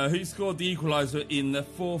 8. Who scored the equaliser in the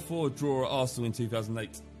 4-4 draw at Arsenal in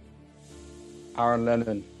 2008? Aaron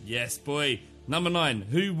Lennon. Yes, boy. Number 9.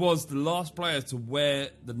 Who was the last player to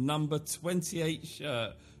wear the number 28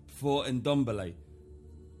 shirt for Ndombele?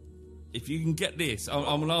 If you can get this, I'm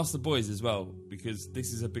going to ask the boys as well, because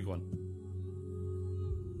this is a big one.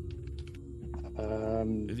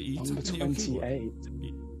 Number 28.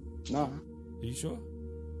 No. Are you sure?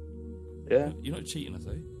 Yeah. You're not cheating, I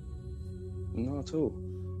say. Not at all.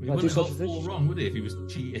 He wouldn't have got 4 wrong, would he, if he was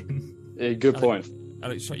cheating? Yeah, good point.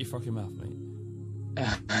 Alex, shut your fucking mouth, mate.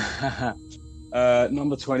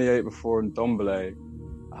 Number 28 before Ndombele.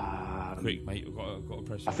 Quick, mate. I've got a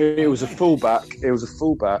pressure. I think it was a fullback. It was a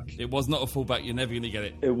fullback. It was not a fullback. You're never going to get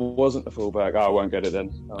it. It wasn't a fullback. I won't get it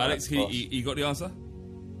then. Alex, you got the answer?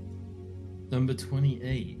 Number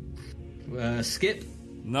 28. Skip?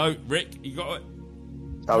 No. Rick, you got it?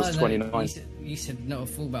 That was 29. You said not a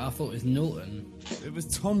fullback. I thought it was Norton. It was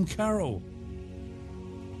Tom Carroll.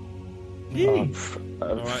 Oh,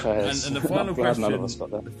 All right. And the final question.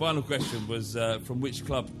 The final question was from which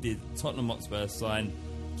club did Tottenham Hotspur sign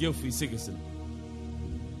Gylfi Sigurdsson?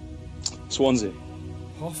 Swansea.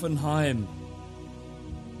 Hoffenheim.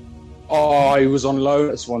 Oh, he was on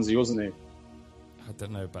loan at Swansea, wasn't he? I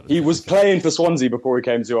don't know about. He was playing for Swansea before he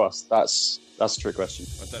came to us. That's a trick question.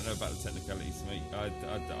 I don't know about the technicalities, mate. I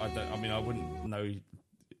don't. I mean, I wouldn't know.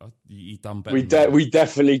 You've done better. We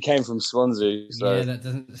definitely came from Swansea. So. Yeah, that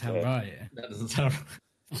doesn't sound right. That doesn't sound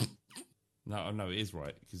right. No, it is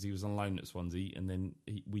right because he was on loan at Swansea, and then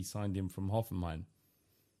we signed him from Hoffenheim.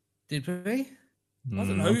 Did we? I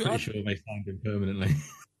don't know. I'm pretty sure they signed him permanently.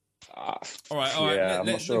 All right. Yeah, I'm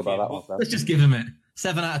not sure about that one. Let's just give him it.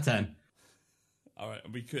 7 out of 10. All right,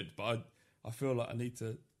 we could, but I feel like I need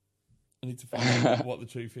to find out what the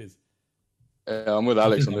truth is. Yeah, I'm with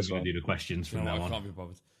Alex on this one. Do the questions from now I on. can't be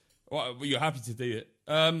bothered. Well, you're happy to do it.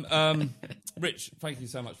 Rich, thank you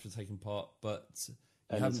so much for taking part, but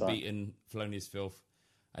you haven't beaten Felonious Filth,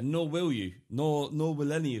 and nor will you, nor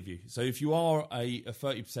will any of you. So if you are a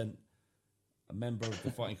 30% member of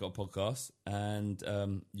the Fighting Cock podcast and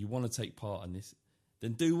you want to take part in this,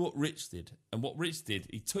 then do what Rich did. And what Rich did,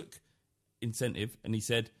 he took incentive and he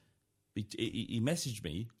said, he messaged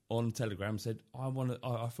me on Telegram, said, I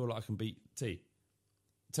feel like I can beat T.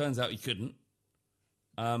 Turns out he couldn't.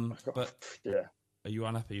 But yeah, are you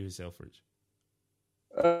unhappy with yourself, Rich?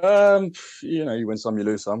 You win some, you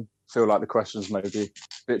lose some. Feel like the questions may be a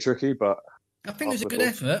bit tricky, but I think it was a good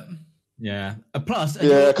effort. Yeah. Plus,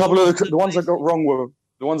 a couple of the ones I got wrong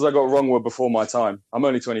were before my time. I'm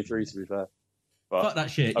only 23, to be fair. But, fuck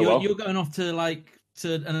that shit. You're going off to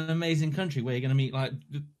an amazing country where you're going to meet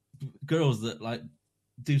girls that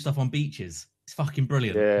do stuff on beaches. It's fucking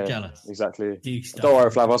brilliant. Yeah, I'm jealous. Exactly. Don't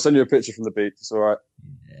worry, Flav. I'll send you a picture from the beach. It's all right.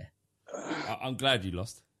 Yeah. I'm glad you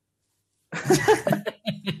lost.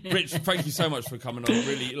 Rich, thank you so much for coming on.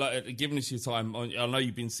 Really, giving us your time. I know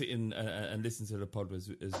you've been sitting and listening to the pod as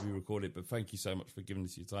we record it, but thank you so much for giving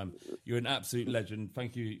us your time. You're an absolute legend.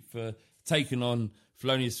 Thank you for taking on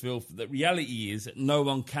Felonious Filth. The reality is that no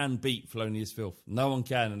one can beat Felonious Filth. No one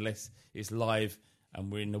can unless it's live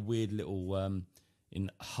and we're in a weird little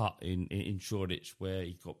Hutt in Shoreditch, where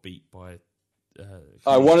he got beat by.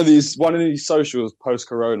 One of these socials post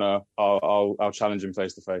Corona, I'll challenge him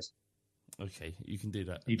face to face. Okay, you can do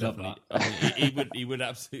that. He'd love that. I mean, he would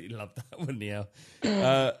absolutely love that, wouldn't he?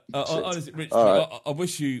 Honestly, Rich, right. I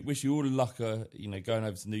wish you all the luck. Going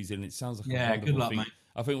over to New Zealand. It sounds like a wonderful good luck, thing. mate.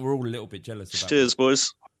 I think we're all a little bit jealous about. Cheers,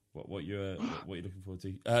 boys. What you're looking forward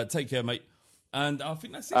to. Take care, mate. And I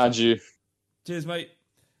think that's it. And you. Cheers, mate.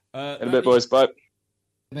 In a bit, boys. Bye.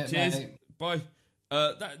 Cheers. Bye.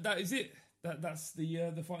 That is it. That's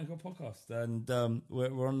the Fighting God podcast, and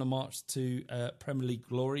we're on the march to Premier League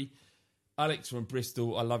glory. Alex from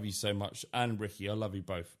Bristol, I love you so much, and Ricky, I love you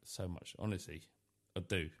both so much. Honestly, I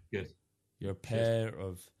do. Good. You're a pair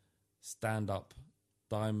of stand-up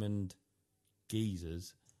diamond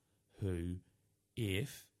geezers who,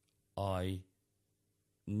 if I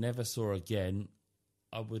never saw again,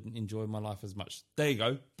 I wouldn't enjoy my life as much. There you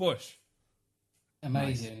go, Bush.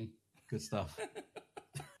 Amazing. Nice. Good stuff.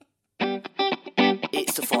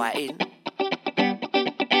 It's the fighting.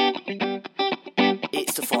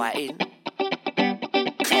 It's the fighting.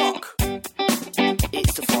 Clock.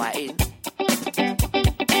 It's the fighting.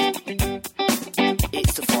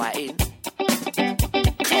 It's the fighting.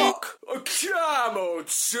 Clock. Come on,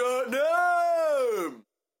 Tottenham.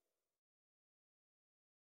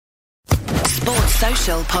 Sports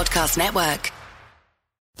Social Podcast Network.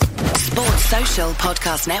 Sports Social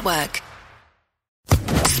Podcast Network.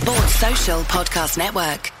 Sports Social Podcast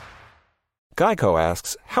Network. Geico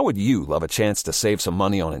asks, how would you love a chance to save some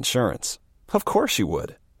money on insurance? Of course you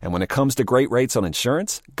would. And when it comes to great rates on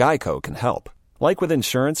insurance, Geico can help. Like with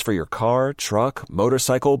insurance for your car, truck,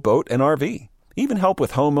 motorcycle, boat, and RV. Even help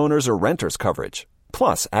with homeowners or renters coverage.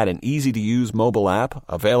 Plus, add an easy-to-use mobile app,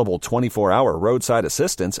 available 24-hour roadside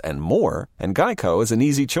assistance, and more, and Geico is an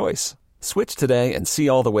easy choice. Switch today and see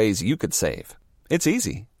all the ways you could save. It's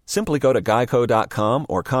easy. Simply go to geico.com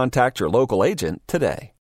or contact your local agent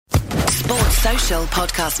today. Sports Social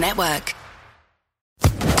Podcast Network.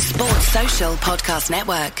 Sports Social Podcast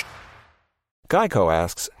Network. Geico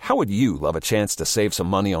asks, how would you love a chance to save some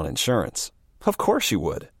money on insurance? Of course you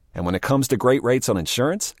would. And when it comes to great rates on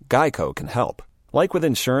insurance, Geico can help. Like with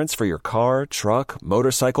insurance for your car, truck,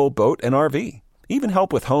 motorcycle, boat, and RV. Even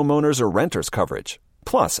help with homeowners or renters coverage.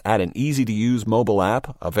 Plus, add an easy-to-use mobile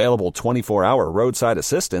app, available 24-hour roadside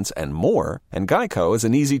assistance, and more, and Geico is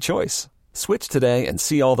an easy choice. Switch today and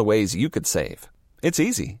see all the ways you could save. It's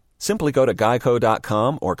easy. Simply go to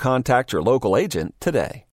geico.com or contact your local agent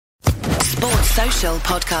today. Sports Social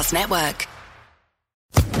Podcast Network.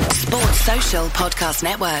 Sports Social Podcast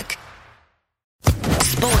Network.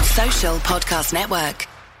 Sports Social Podcast Network.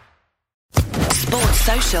 Sports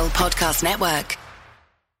Social Podcast Network.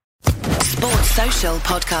 Sports Social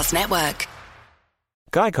Podcast Network.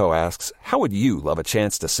 Geico asks, how would you love a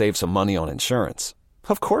chance to save some money on insurance?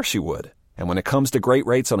 Of course you would. And when it comes to great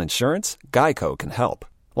rates on insurance, Geico can help.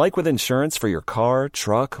 Like with insurance for your car,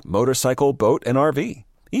 truck, motorcycle, boat, and RV.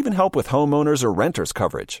 Even help with homeowners or renters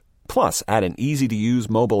coverage. Plus, add an easy-to-use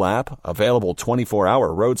mobile app, available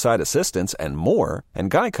 24-hour roadside assistance, and more, and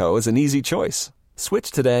Geico is an easy choice. Switch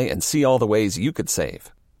today and see all the ways you could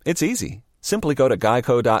save. It's easy. Simply go to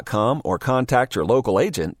geico.com or contact your local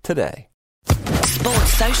agent today.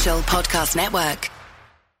 Sports Social Podcast Network.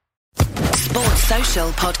 Sports Social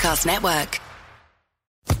Podcast Network.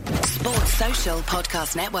 Sports Social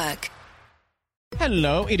Podcast Network.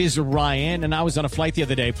 Hello, it is Ryan, and I was on a flight the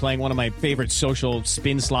other day playing one of my favorite social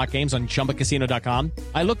spin slot games on ChumbaCasino.com.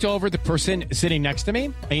 I looked over at the person sitting next to me,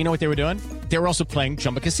 and you know what they were doing? They were also playing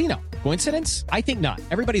Chumba Casino. Coincidence? I think not.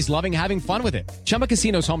 Everybody's loving having fun with it. Chumba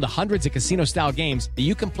Casino is home to hundreds of casino-style games that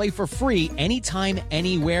you can play for free anytime,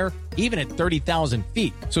 anywhere, even at 30,000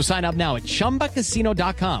 feet. So sign up now at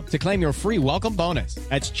ChumbaCasino.com to claim your free welcome bonus.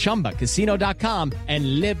 That's ChumbaCasino.com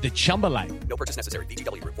and live the Chumba life. No purchase necessary.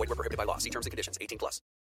 VGW Group. Void where prohibited by law. See terms and conditions. 18+.